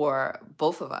for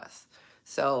both of us.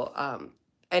 So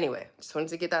anyway, just wanted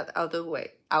to get that out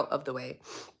of the way.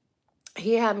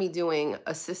 He had me doing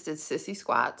assisted sissy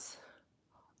squats.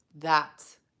 That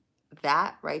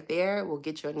right there will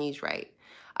get your knees right.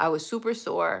 I was super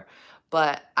sore,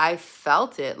 but I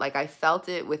felt it. Like, I felt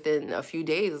it within a few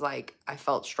days. Like, I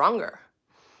felt stronger.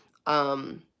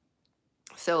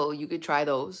 So you could try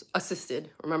those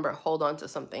assisted. Remember, hold on to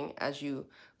something as you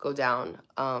go down.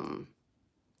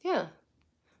 Yeah,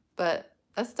 but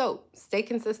that's dope. Stay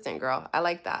consistent, girl. I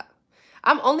like that.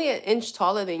 I'm only an inch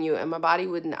taller than you, and my body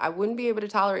I wouldn't be able to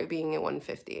tolerate being at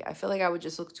 150. I feel like I would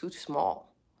just look too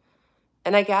small.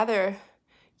 And I gather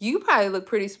you probably look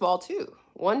pretty small too.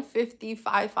 150,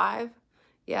 5'5".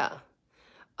 Yeah.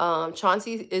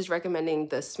 Chauncey is recommending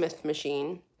the Smith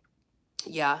machine.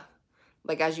 Yeah.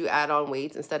 Like, as you add on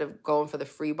weights instead of going for the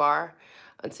free bar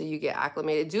until you get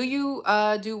acclimated. Do you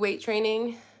do weight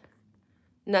training,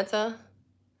 Netta?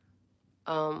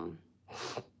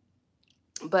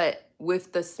 But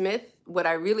with the Smith, what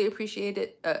I really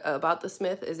appreciated about the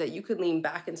Smith is that you could lean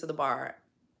back into the bar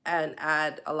and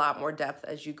add a lot more depth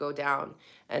as you go down,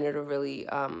 and it'll really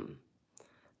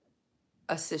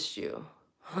assist you,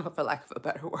 for lack of a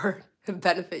better word,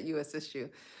 benefit you, assist you.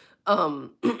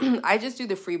 I just do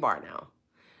the free bar now.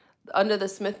 Under the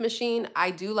Smith machine,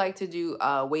 I do like to do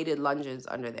weighted lunges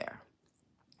under there,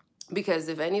 because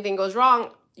if anything goes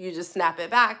wrong, you just snap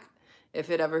it back if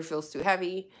it ever feels too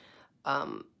heavy.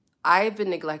 I've been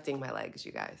neglecting my legs,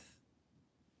 you guys,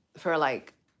 for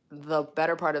like the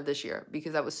better part of this year,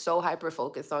 because I was so hyper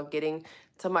focused on getting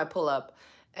to my pull-up,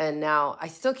 and now I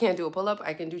still can't do a pull-up.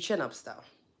 I can do chin-ups though,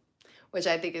 which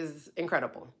I think is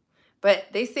incredible. But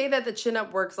they say that the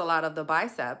chin-up works a lot of the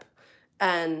bicep,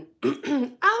 and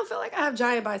I don't feel like I have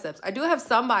giant biceps. I do have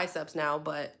some biceps now,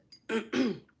 but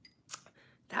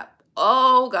that,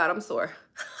 oh God, I'm sore.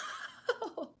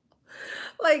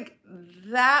 Like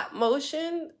that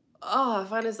motion, oh, I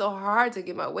find it so hard to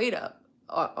get my weight up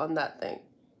on that thing.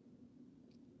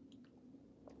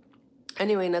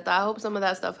 Anyway, Nata, I hope some of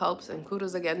that stuff helps, and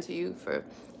kudos again to you for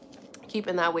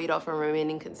keeping that weight off and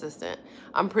remaining consistent.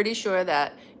 I'm pretty sure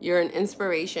that you're an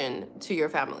inspiration to your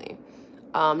family.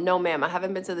 No, ma'am, I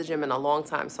haven't been to the gym in a long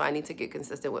time, so I need to get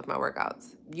consistent with my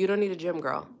workouts. You don't need a gym,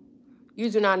 girl. You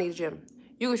do not need a gym.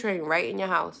 You can train right in your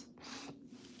house.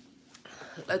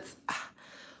 Let's,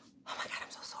 oh my God, I'm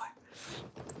so sore.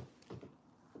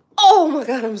 Oh my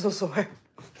God, I'm so sore.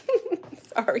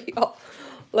 Sorry, y'all.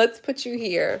 Let's put you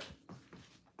here.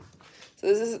 So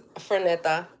this is for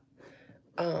Neta.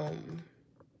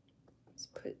 Let's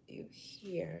put you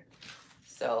here.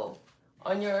 So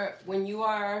on your, when you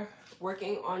are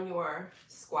working on your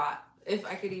squat, if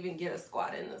I could even get a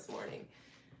squat in this morning,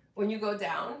 when you go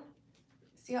down,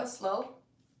 see how slow?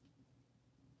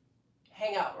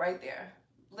 Hang out right there.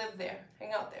 Live there.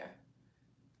 Hang out there.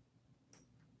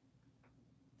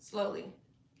 Slowly.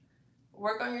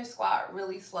 Work on your squat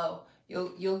really slow.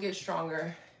 You'll get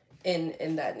stronger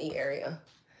in that knee area.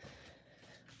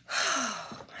 Oh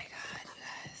my God, you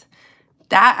guys.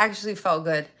 That actually felt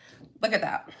good. Look at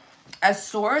that. As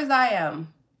sore as I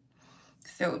am,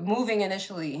 so moving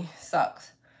initially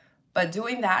sucks, but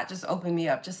doing that just opened me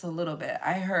up just a little bit.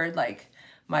 I heard like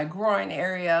my groin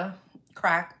area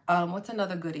crack. What's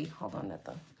another goodie? Hold on,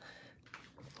 Netta.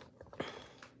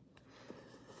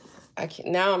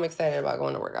 Now I'm excited about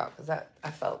going to work out, because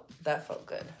that felt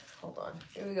good. Hold on.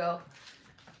 Here we go.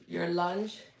 Your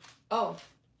lunge. Oh,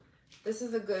 this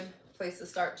is a good place to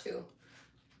start too.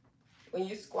 When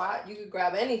you squat, you could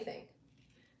grab anything.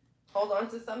 Hold on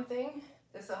to something.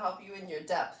 This will help you in your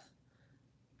depth.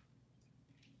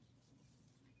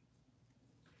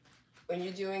 When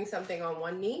you're doing something on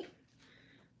one knee,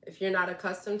 if you're not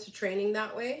accustomed to training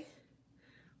that way,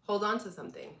 hold on to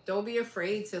something. Don't be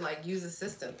afraid to like use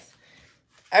assistance.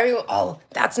 Everyone, oh,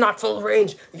 that's not full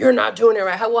range. You're not doing it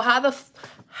right. Well, how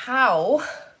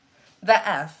the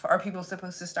F are people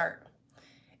supposed to start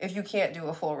if you can't do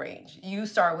a full range? You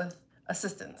start with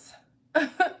assistance.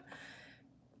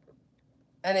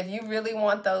 And if you really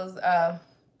want those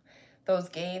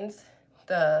gains,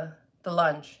 the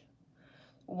lunge,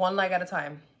 one leg at a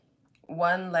time.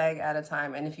 One leg at a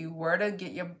time. And if you were to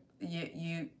get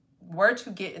you were to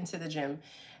get into the gym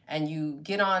and you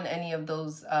get on any of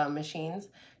those machines,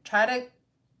 try to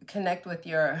connect with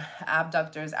your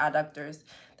abductors, adductors.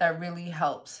 That really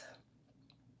helps.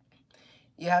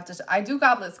 You have to, I do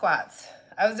goblet squats.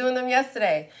 I was doing them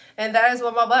yesterday, and that is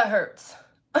when my butt hurts.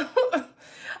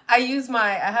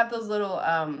 I have those little,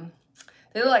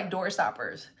 they look like door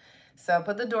stoppers. So I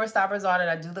put the door stoppers on and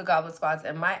I do the goblet squats,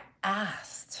 and my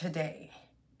ass today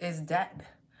is dead.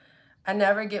 I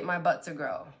never get my butt to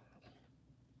grow.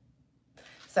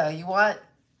 So you want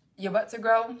your butt to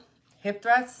grow? Hip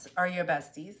thrusts are your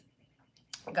besties.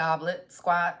 Goblet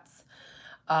squats.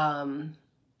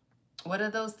 What are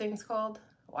those things called?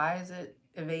 Why is it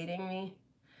evading me?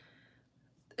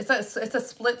 It's a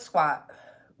split squat.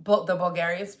 The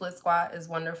Bulgarian split squat is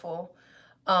wonderful.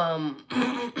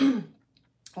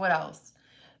 What else?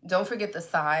 Don't forget the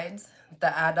sides, the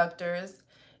adductors.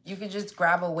 You could just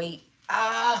grab a weight.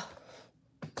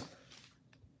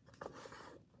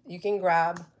 You can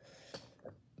grab,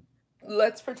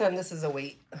 let's pretend this is a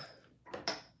weight.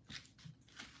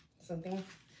 Something,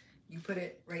 you put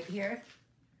it right here,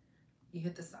 you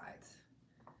hit the sides.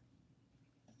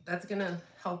 That's gonna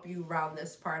help you round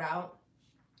this part out.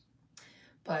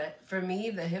 But for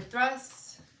me, the hip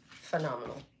thrusts,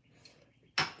 phenomenal.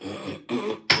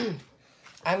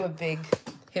 I'm a big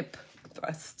hip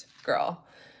thrust girl.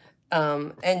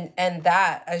 And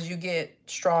that, as you get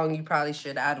strong, you probably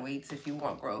should add weights if you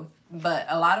want growth. But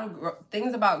a lot of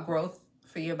things about growth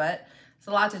for your butt, it's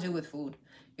a lot to do with food.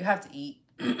 You have to eat.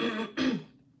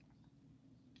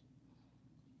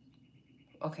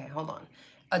 Okay, hold on.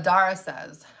 Adara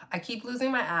says, I keep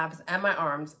losing my abs and my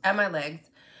arms and my legs,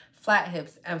 flat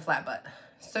hips and flat butt.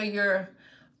 So you're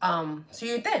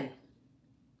thin.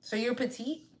 So you're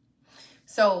petite.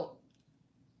 So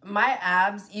my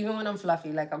abs, even when I'm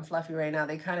fluffy, like I'm fluffy right now,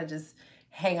 they kind of just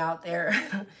hang out there.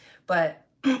 But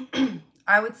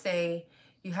I would say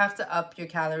you have to up your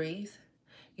calories.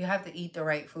 You have to eat the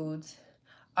right foods.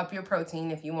 Up your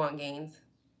protein if you want gains.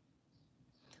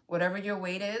 Whatever your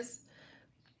weight is,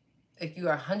 if you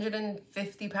are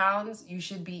 150 pounds, you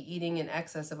should be eating in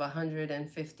excess of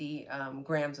 150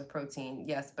 grams of protein.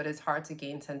 Yes, but it's hard to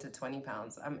gain 10 to 20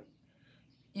 pounds.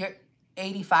 You're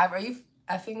 85. Are you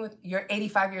effing with, you're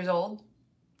 85 years old?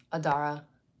 Adara,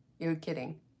 you're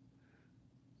kidding.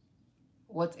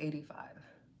 What's 85?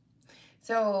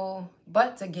 So,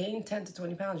 but to gain 10 to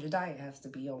 20 pounds, your diet has to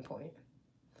be on point.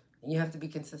 And you have to be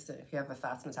consistent if you have a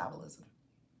fast metabolism.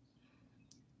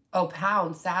 Oh,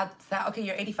 pounds, sad. Okay,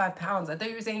 you're 85 pounds. I thought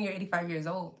you were saying you're 85 years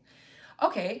old.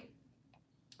 Okay,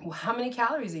 well, how many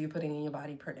calories are you putting in your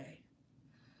body per day?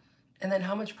 And then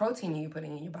how much protein are you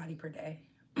putting in your body per day?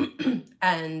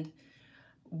 And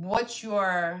what's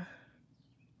your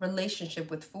relationship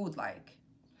with food like?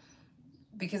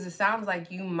 Because it sounds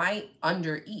like you might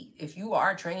undereat. If you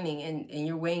are training and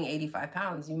you're weighing 85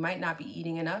 pounds, you might not be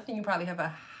eating enough and you probably have a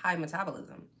high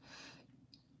metabolism.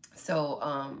 So,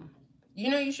 you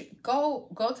know, you should go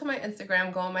to my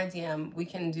Instagram, go on my DM. We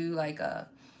can do like a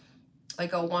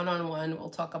one-on-one. We'll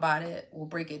talk about it. We'll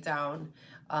break it down.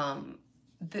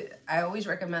 I always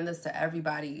recommend this to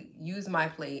everybody. Use my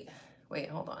plate. Wait,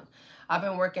 hold on. I've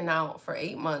been working out for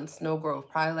 8 months, no growth,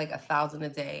 probably like 1,000 a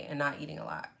day and not eating a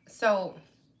lot. So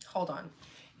hold on.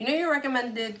 You know, your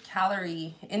recommended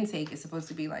calorie intake is supposed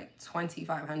to be like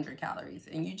 2,500 calories.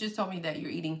 And you just told me that you're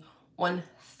eating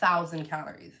 1,000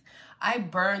 calories. I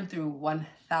burn through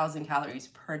 1,000 calories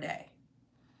per day.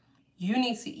 You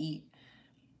need to eat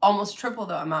almost triple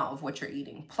the amount of what you're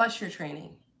eating, plus your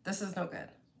training. This is no good.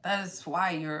 That is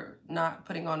why you're not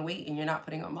putting on weight and you're not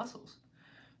putting on muscles.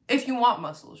 If you want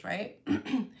muscles, right?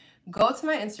 Go to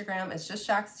my Instagram. It's just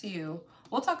Shacks to You.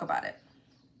 We'll talk about it.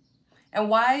 And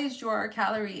why is your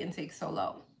calorie intake so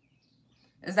low?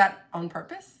 Is that on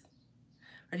purpose?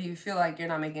 Or do you feel like you're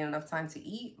not making enough time to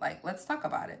eat? Like, let's talk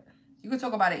about it. You can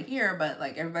talk about it here, but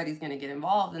like everybody's going to get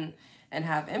involved and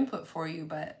have input for you.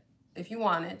 But if you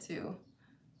wanted to,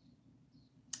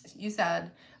 you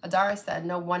said, Adara said,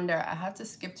 no wonder I had to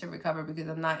skip to recover because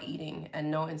I'm not eating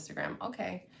and no Instagram.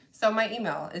 Okay. So my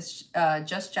email is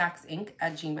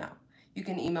justjacksinc@gmail. You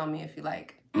can email me if you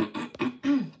like.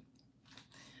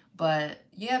 But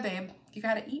yeah, babe, you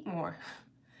got to eat more.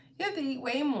 You have to eat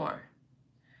way more.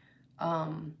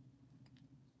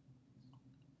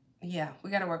 Yeah, we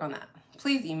got to work on that.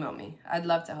 Please email me. I'd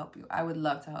love to help you. I would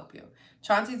love to help you.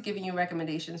 Chauncey's giving you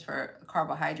recommendations for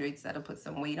carbohydrates that'll put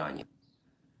some weight on you.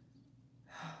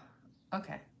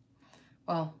 Okay.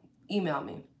 Well, email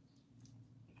me.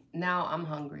 Now I'm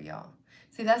hungry, y'all.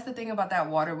 See, that's the thing about that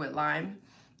water with lime.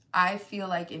 I feel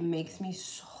like it makes me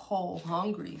so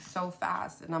hungry so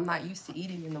fast, and I'm not used to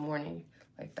eating in the morning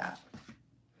like that.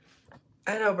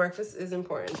 I know breakfast is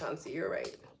important, Chauncey. You're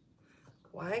right.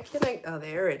 Why can't I? Oh,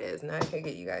 there it is. Now I can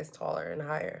get you guys taller and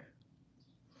higher.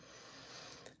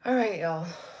 All right, y'all.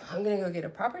 I'm going to go get a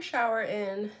proper shower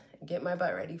in, get my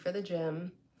butt ready for the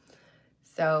gym.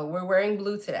 So we're wearing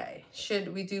blue today.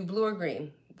 Should we do blue or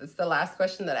green? That's the last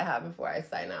question that I have before I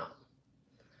sign out.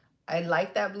 I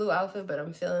like that blue outfit, but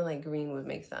I'm feeling like green would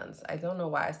make sense. I don't know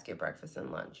why I skip breakfast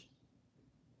and lunch.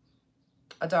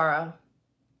 Adara,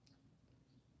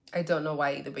 I don't know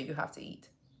why either, but you have to eat.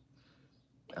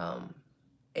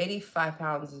 85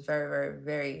 pounds is very, very,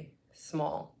 very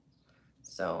small.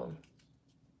 So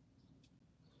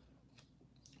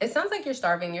it sounds like you're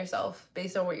starving yourself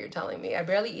based on what you're telling me. I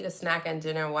barely eat a snack and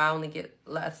dinner while I only get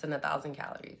less than 1,000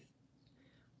 calories.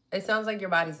 It sounds like your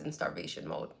body's in starvation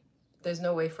mode. There's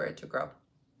no way for it to grow.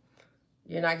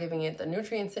 You're not giving it the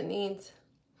nutrients it needs.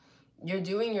 You're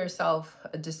doing yourself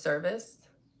a disservice,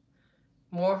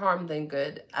 more harm than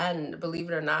good. And believe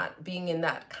it or not, being in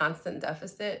that constant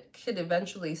deficit could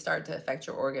eventually start to affect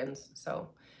your organs. So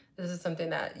this is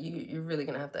something that you're really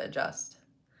going to have to adjust.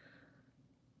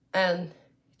 And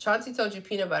Chauncey told you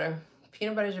peanut butter.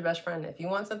 Peanut butter is your best friend. If you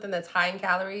want something that's high in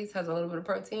calories, has a little bit of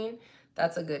protein,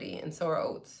 that's a goodie. And so are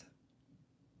oats.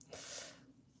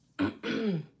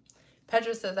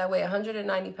 Pedro says, I weigh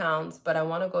 190 pounds, but I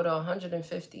want to go to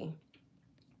 150.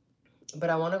 But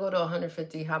I want to go to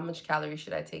 150. How much calories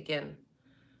should I take in?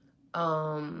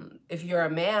 If you're a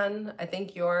man, I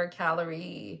think your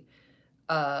calorie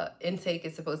intake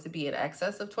is supposed to be in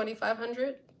excess of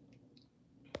 2,500.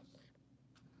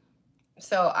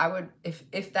 So I would,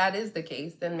 if that is the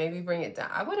case, then maybe bring it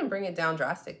down. I wouldn't bring it down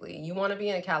drastically. You want to be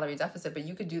in a calorie deficit, but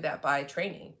you could do that by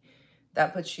training.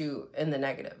 That puts you in the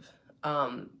negative.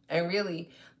 And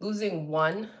really, losing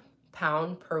 1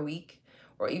 pound per week,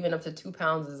 or even up to 2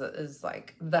 pounds, is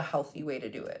like the healthy way to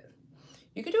do it.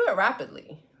 You could do it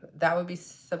rapidly. That would be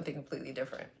something completely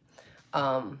different.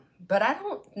 But I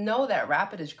don't know that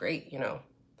rapid is great, you know.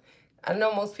 I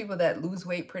know most people that lose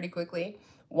weight pretty quickly.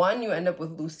 One, you end up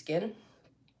with loose skin.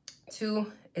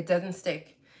 Two, it doesn't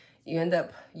stick. You end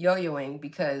up yo-yoing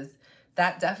because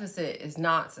that deficit is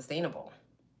not sustainable.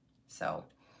 So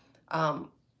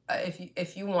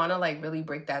if you want to like really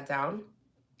break that down,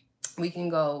 we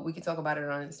can talk about it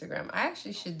on Instagram. I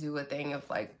actually should do a thing of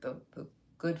like the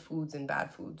good foods and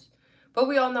bad foods. But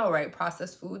we all know, right?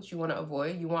 Processed foods you want to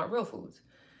avoid. You want real foods.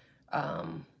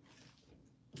 Ow,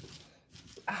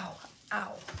 ow,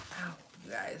 ow,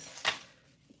 you guys.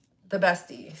 The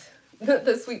besties.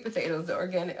 The sweet potatoes, the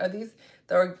organic, are these,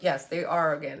 yes, they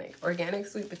are organic. Organic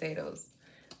sweet potatoes.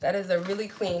 That is a really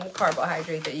clean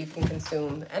carbohydrate that you can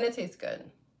consume, and it tastes good.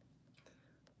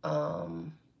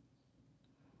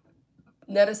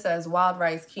 Netta says wild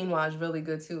rice, quinoa is really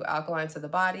good too, alkaline to the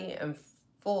body and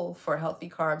full for healthy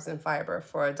carbs and fiber.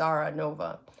 For Adara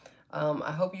Nova,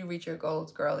 I hope you reach your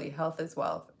goals, girly. Health is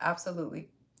wealth. Absolutely,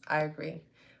 I agree.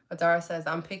 Adara says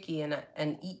I'm picky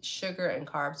and eat sugar and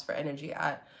carbs for energy.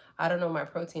 I don't know, my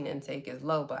protein intake is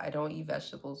low, but I don't eat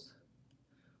vegetables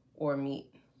or meat.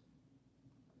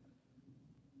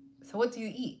 So what do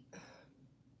you eat?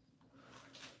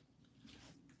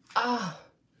 I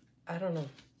don't know.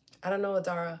 I don't know,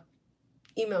 Adara.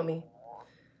 Email me.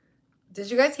 Did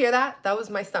you guys hear that? That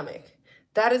was my stomach.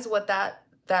 That is what that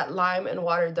lime and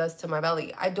water does to my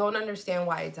belly. I don't understand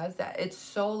why it does that. It's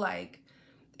so like,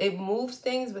 it moves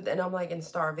things, but then I'm like in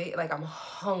starvation, like I'm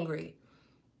hungry.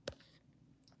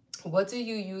 What do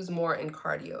you use more in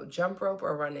cardio? Jump rope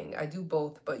or running? I do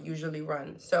both, but usually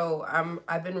run. So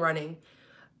I've been running.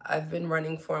 I've been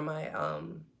running for my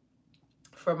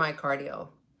cardio.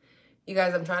 You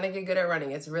guys, I'm trying to get good at running.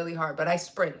 It's really hard, but I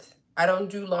sprint. I don't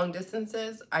do long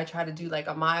distances. I try to do like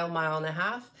a mile, mile and a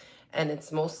half, and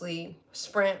it's mostly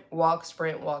sprint, walk,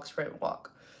 sprint, walk, sprint,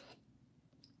 walk.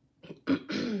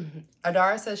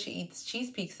 Adara says she eats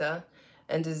cheese pizza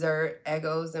and dessert,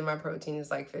 Eggos, and my protein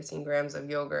is like 15 grams of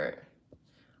yogurt.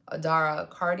 Adara,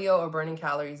 cardio or burning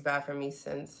calories bad for me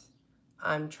since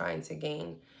I'm trying to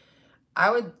gain.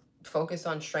 I would focus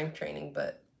on strength training,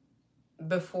 but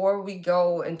before we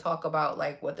go and talk about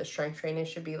like what the strength training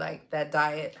should be like, that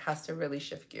diet has to really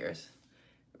shift gears,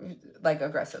 like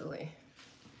aggressively.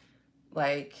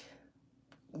 Like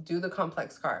do the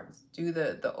complex carbs, do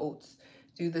the oats,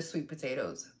 do the sweet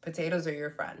potatoes. Potatoes are your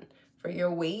friend. For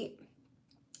your weight,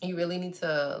 you really need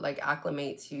to like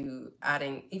acclimate to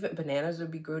adding, even bananas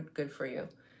would be good for you,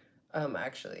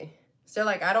 actually. So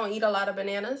like I don't eat a lot of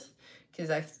bananas because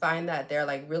I find that they're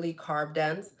like really carb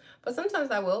dense, but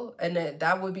sometimes I will, and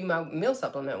that would be my meal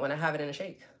supplement when I have it in a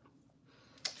shake.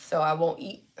 So I won't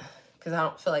eat because I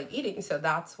don't feel like eating, so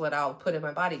that's what I'll put in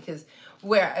my body. Because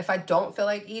if I don't feel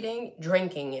like eating,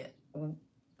 drinking it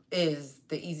is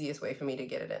the easiest way for me to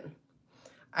get it in.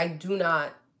 I do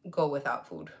not go without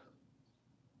food.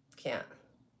 Can't.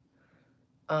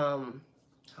 Hold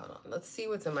on. Let's see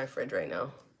what's in my fridge right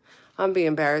now. I'm being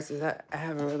embarrassed because I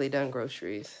haven't really done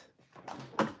groceries.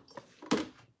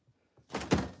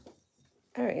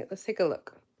 All right, let's take a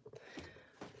look.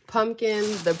 Pumpkin,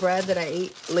 the bread that I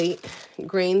ate late,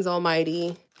 grains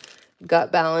almighty,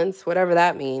 gut balance, whatever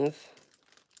that means.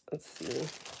 Let's see.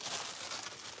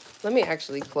 Let me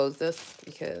actually close this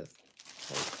because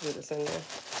I threw this in there.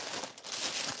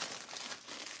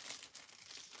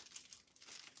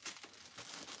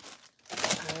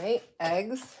 All right,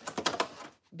 eggs,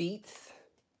 beets,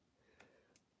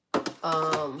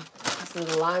 this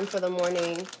is lime for the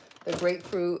morning, the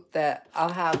grapefruit that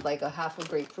I'll have like a half a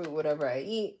grapefruit, whatever I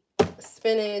eat,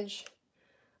 spinach,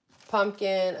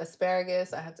 pumpkin,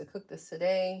 asparagus. I have to cook this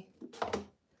today.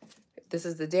 This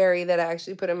is the dairy that I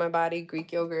actually put in my body,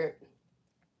 Greek yogurt.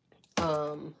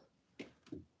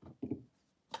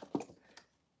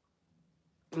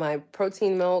 My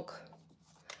protein milk.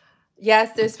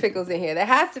 Yes, there's pickles in here. There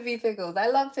has to be pickles. I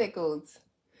love pickles.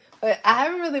 But I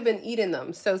haven't really been eating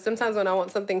them. So sometimes when I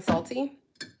want something salty,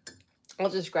 I'll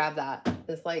just grab that.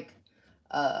 It's like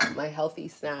my healthy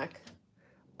snack.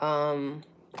 I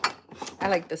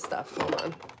like this stuff. Hold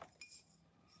on.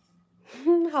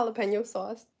 Jalapeno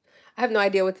sauce. I have no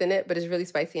idea what's in it, but it's really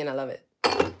spicy and I love it.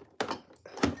 Hold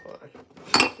on.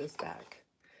 Put this back.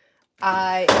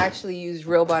 I actually use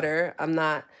real butter.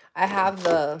 I have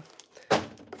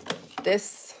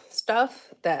this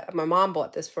stuff that my mom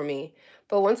bought this for me.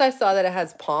 But once I saw that it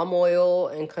has palm oil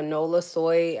and canola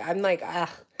soy, I'm like,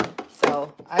 ah.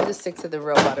 So I just stick to the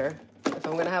real butter. If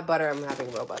I'm gonna have butter, I'm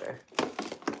having real butter.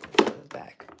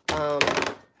 Back.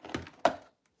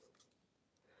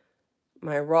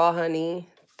 My raw honey.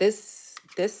 This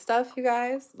stuff, you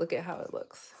guys, look at how it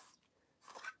looks.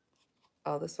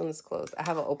 Oh, this one is closed. I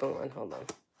have an open one. Hold on.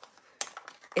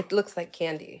 It looks like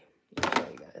candy. I'll show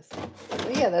you guys.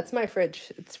 But yeah, that's my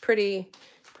fridge. It's pretty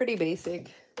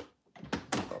basic.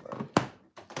 Hold on.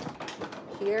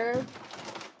 Here.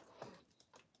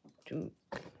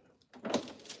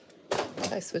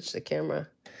 I switched the camera.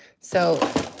 So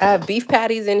I have beef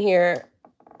patties in here.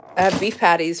 I have beef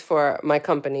patties for my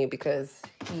company because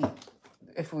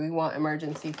if we want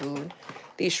emergency food.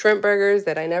 These shrimp burgers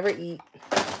that I never eat.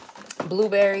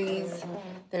 Blueberries.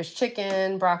 There's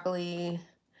chicken, broccoli,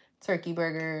 turkey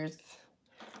burgers,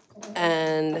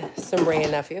 and some Ray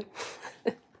and Nephew.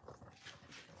 And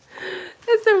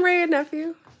some Ray and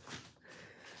Nephew.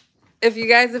 If you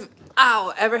guys have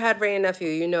ever had Ray and Nephew,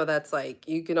 you know that's like,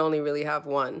 you can only really have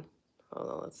one. Hold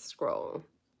on, let's scroll.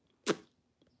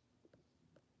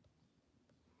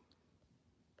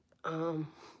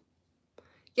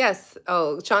 Yes.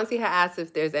 Oh, Chauncey had asked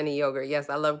if there's any yogurt. Yes,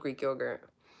 I love Greek yogurt.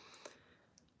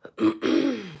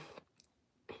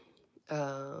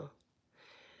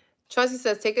 Chauncey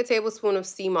says, take a tablespoon of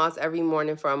sea moss every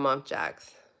morning for a month,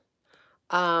 Jax.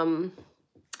 I've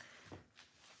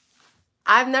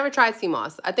never tried sea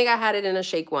moss. I think I had it in a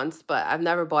shake once, but I've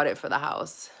never bought it for the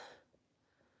house.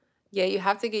 Yeah, you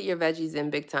have to get your veggies in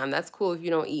big time. That's cool if you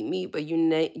don't eat meat, but you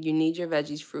need your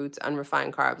veggies, fruits,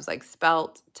 unrefined carbs like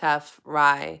spelt, teff,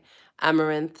 rye,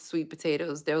 amaranth, sweet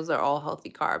potatoes. Those are all healthy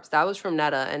carbs. That was from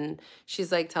Netta, and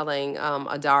she's like telling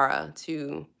Adara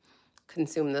to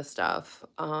consume this stuff.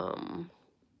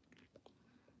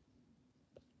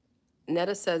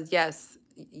 Netta says, yes,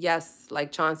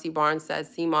 like Chauncey Barnes says,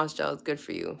 sea moss gel is good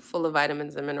for you, full of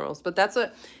vitamins and minerals. But that's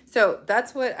what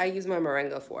I use my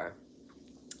moringa for.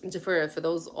 For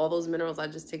all those minerals, I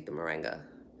just take the moringa,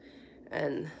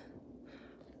 and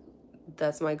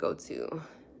that's my go-to.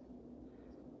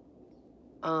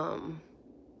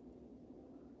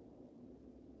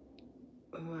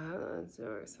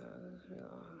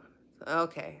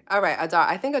 Okay, all right, Adara.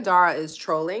 I think Adara is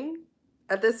trolling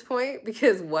at this point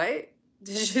because what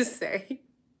did you say?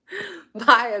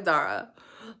 Bye, Adara.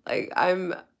 Like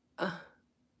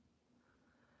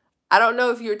I don't know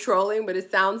if you're trolling, but it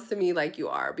sounds to me like you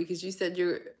are because you said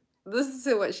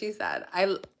listen to what she said.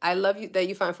 I love you that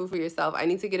you find food for yourself. I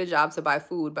need to get a job to buy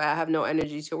food, but I have no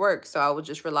energy to work, so I will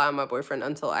just rely on my boyfriend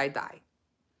until I die.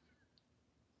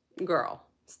 Girl,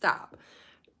 stop.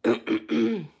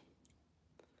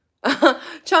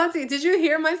 Chauncey, did you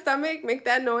hear my stomach make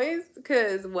that noise?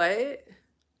 Because what?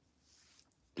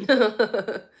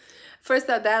 First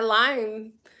up, that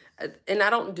lime, and I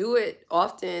don't do it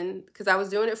often because I was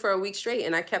doing it for a week straight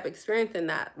and I kept experiencing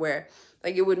that where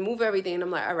like it would move everything and I'm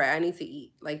like, all right, I need to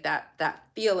eat. Like that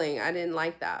feeling, I didn't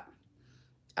like that.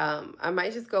 I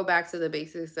might just go back to the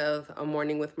basics of a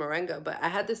morning with moringa, but I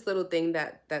had this little thing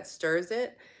that stirs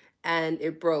it and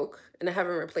it broke and I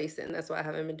haven't replaced it, and that's why I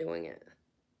haven't been doing it.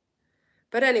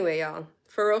 But anyway, y'all,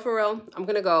 for real, I'm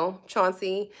gonna go.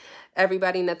 Chauncey,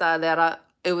 everybody, Neta,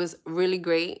 it was really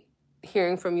great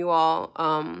hearing from you all.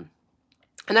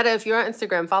 Aneta, if you're on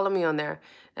Instagram, follow me on there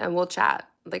and we'll chat.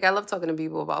 Like, I love talking to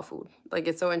people about food. Like,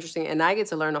 it's so interesting, and I get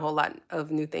to learn a whole lot of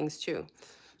new things too.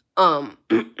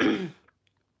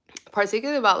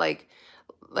 Particularly about like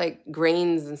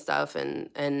grains and stuff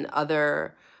and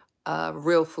other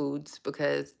real foods,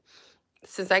 because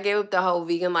since I gave up the whole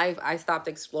vegan life, I stopped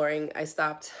exploring. I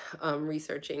stopped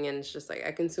researching, and it's just like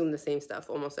I consume the same stuff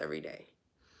almost every day.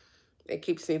 It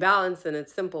keeps me balanced and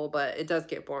it's simple, but it does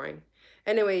get boring.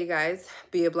 Anyway, you guys,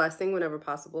 be a blessing whenever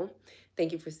possible.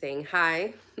 Thank you for saying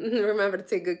hi. Remember to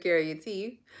take good care of your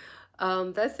teeth.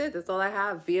 That's it. That's all I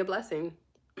have. Be a blessing.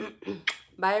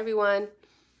 Bye, everyone.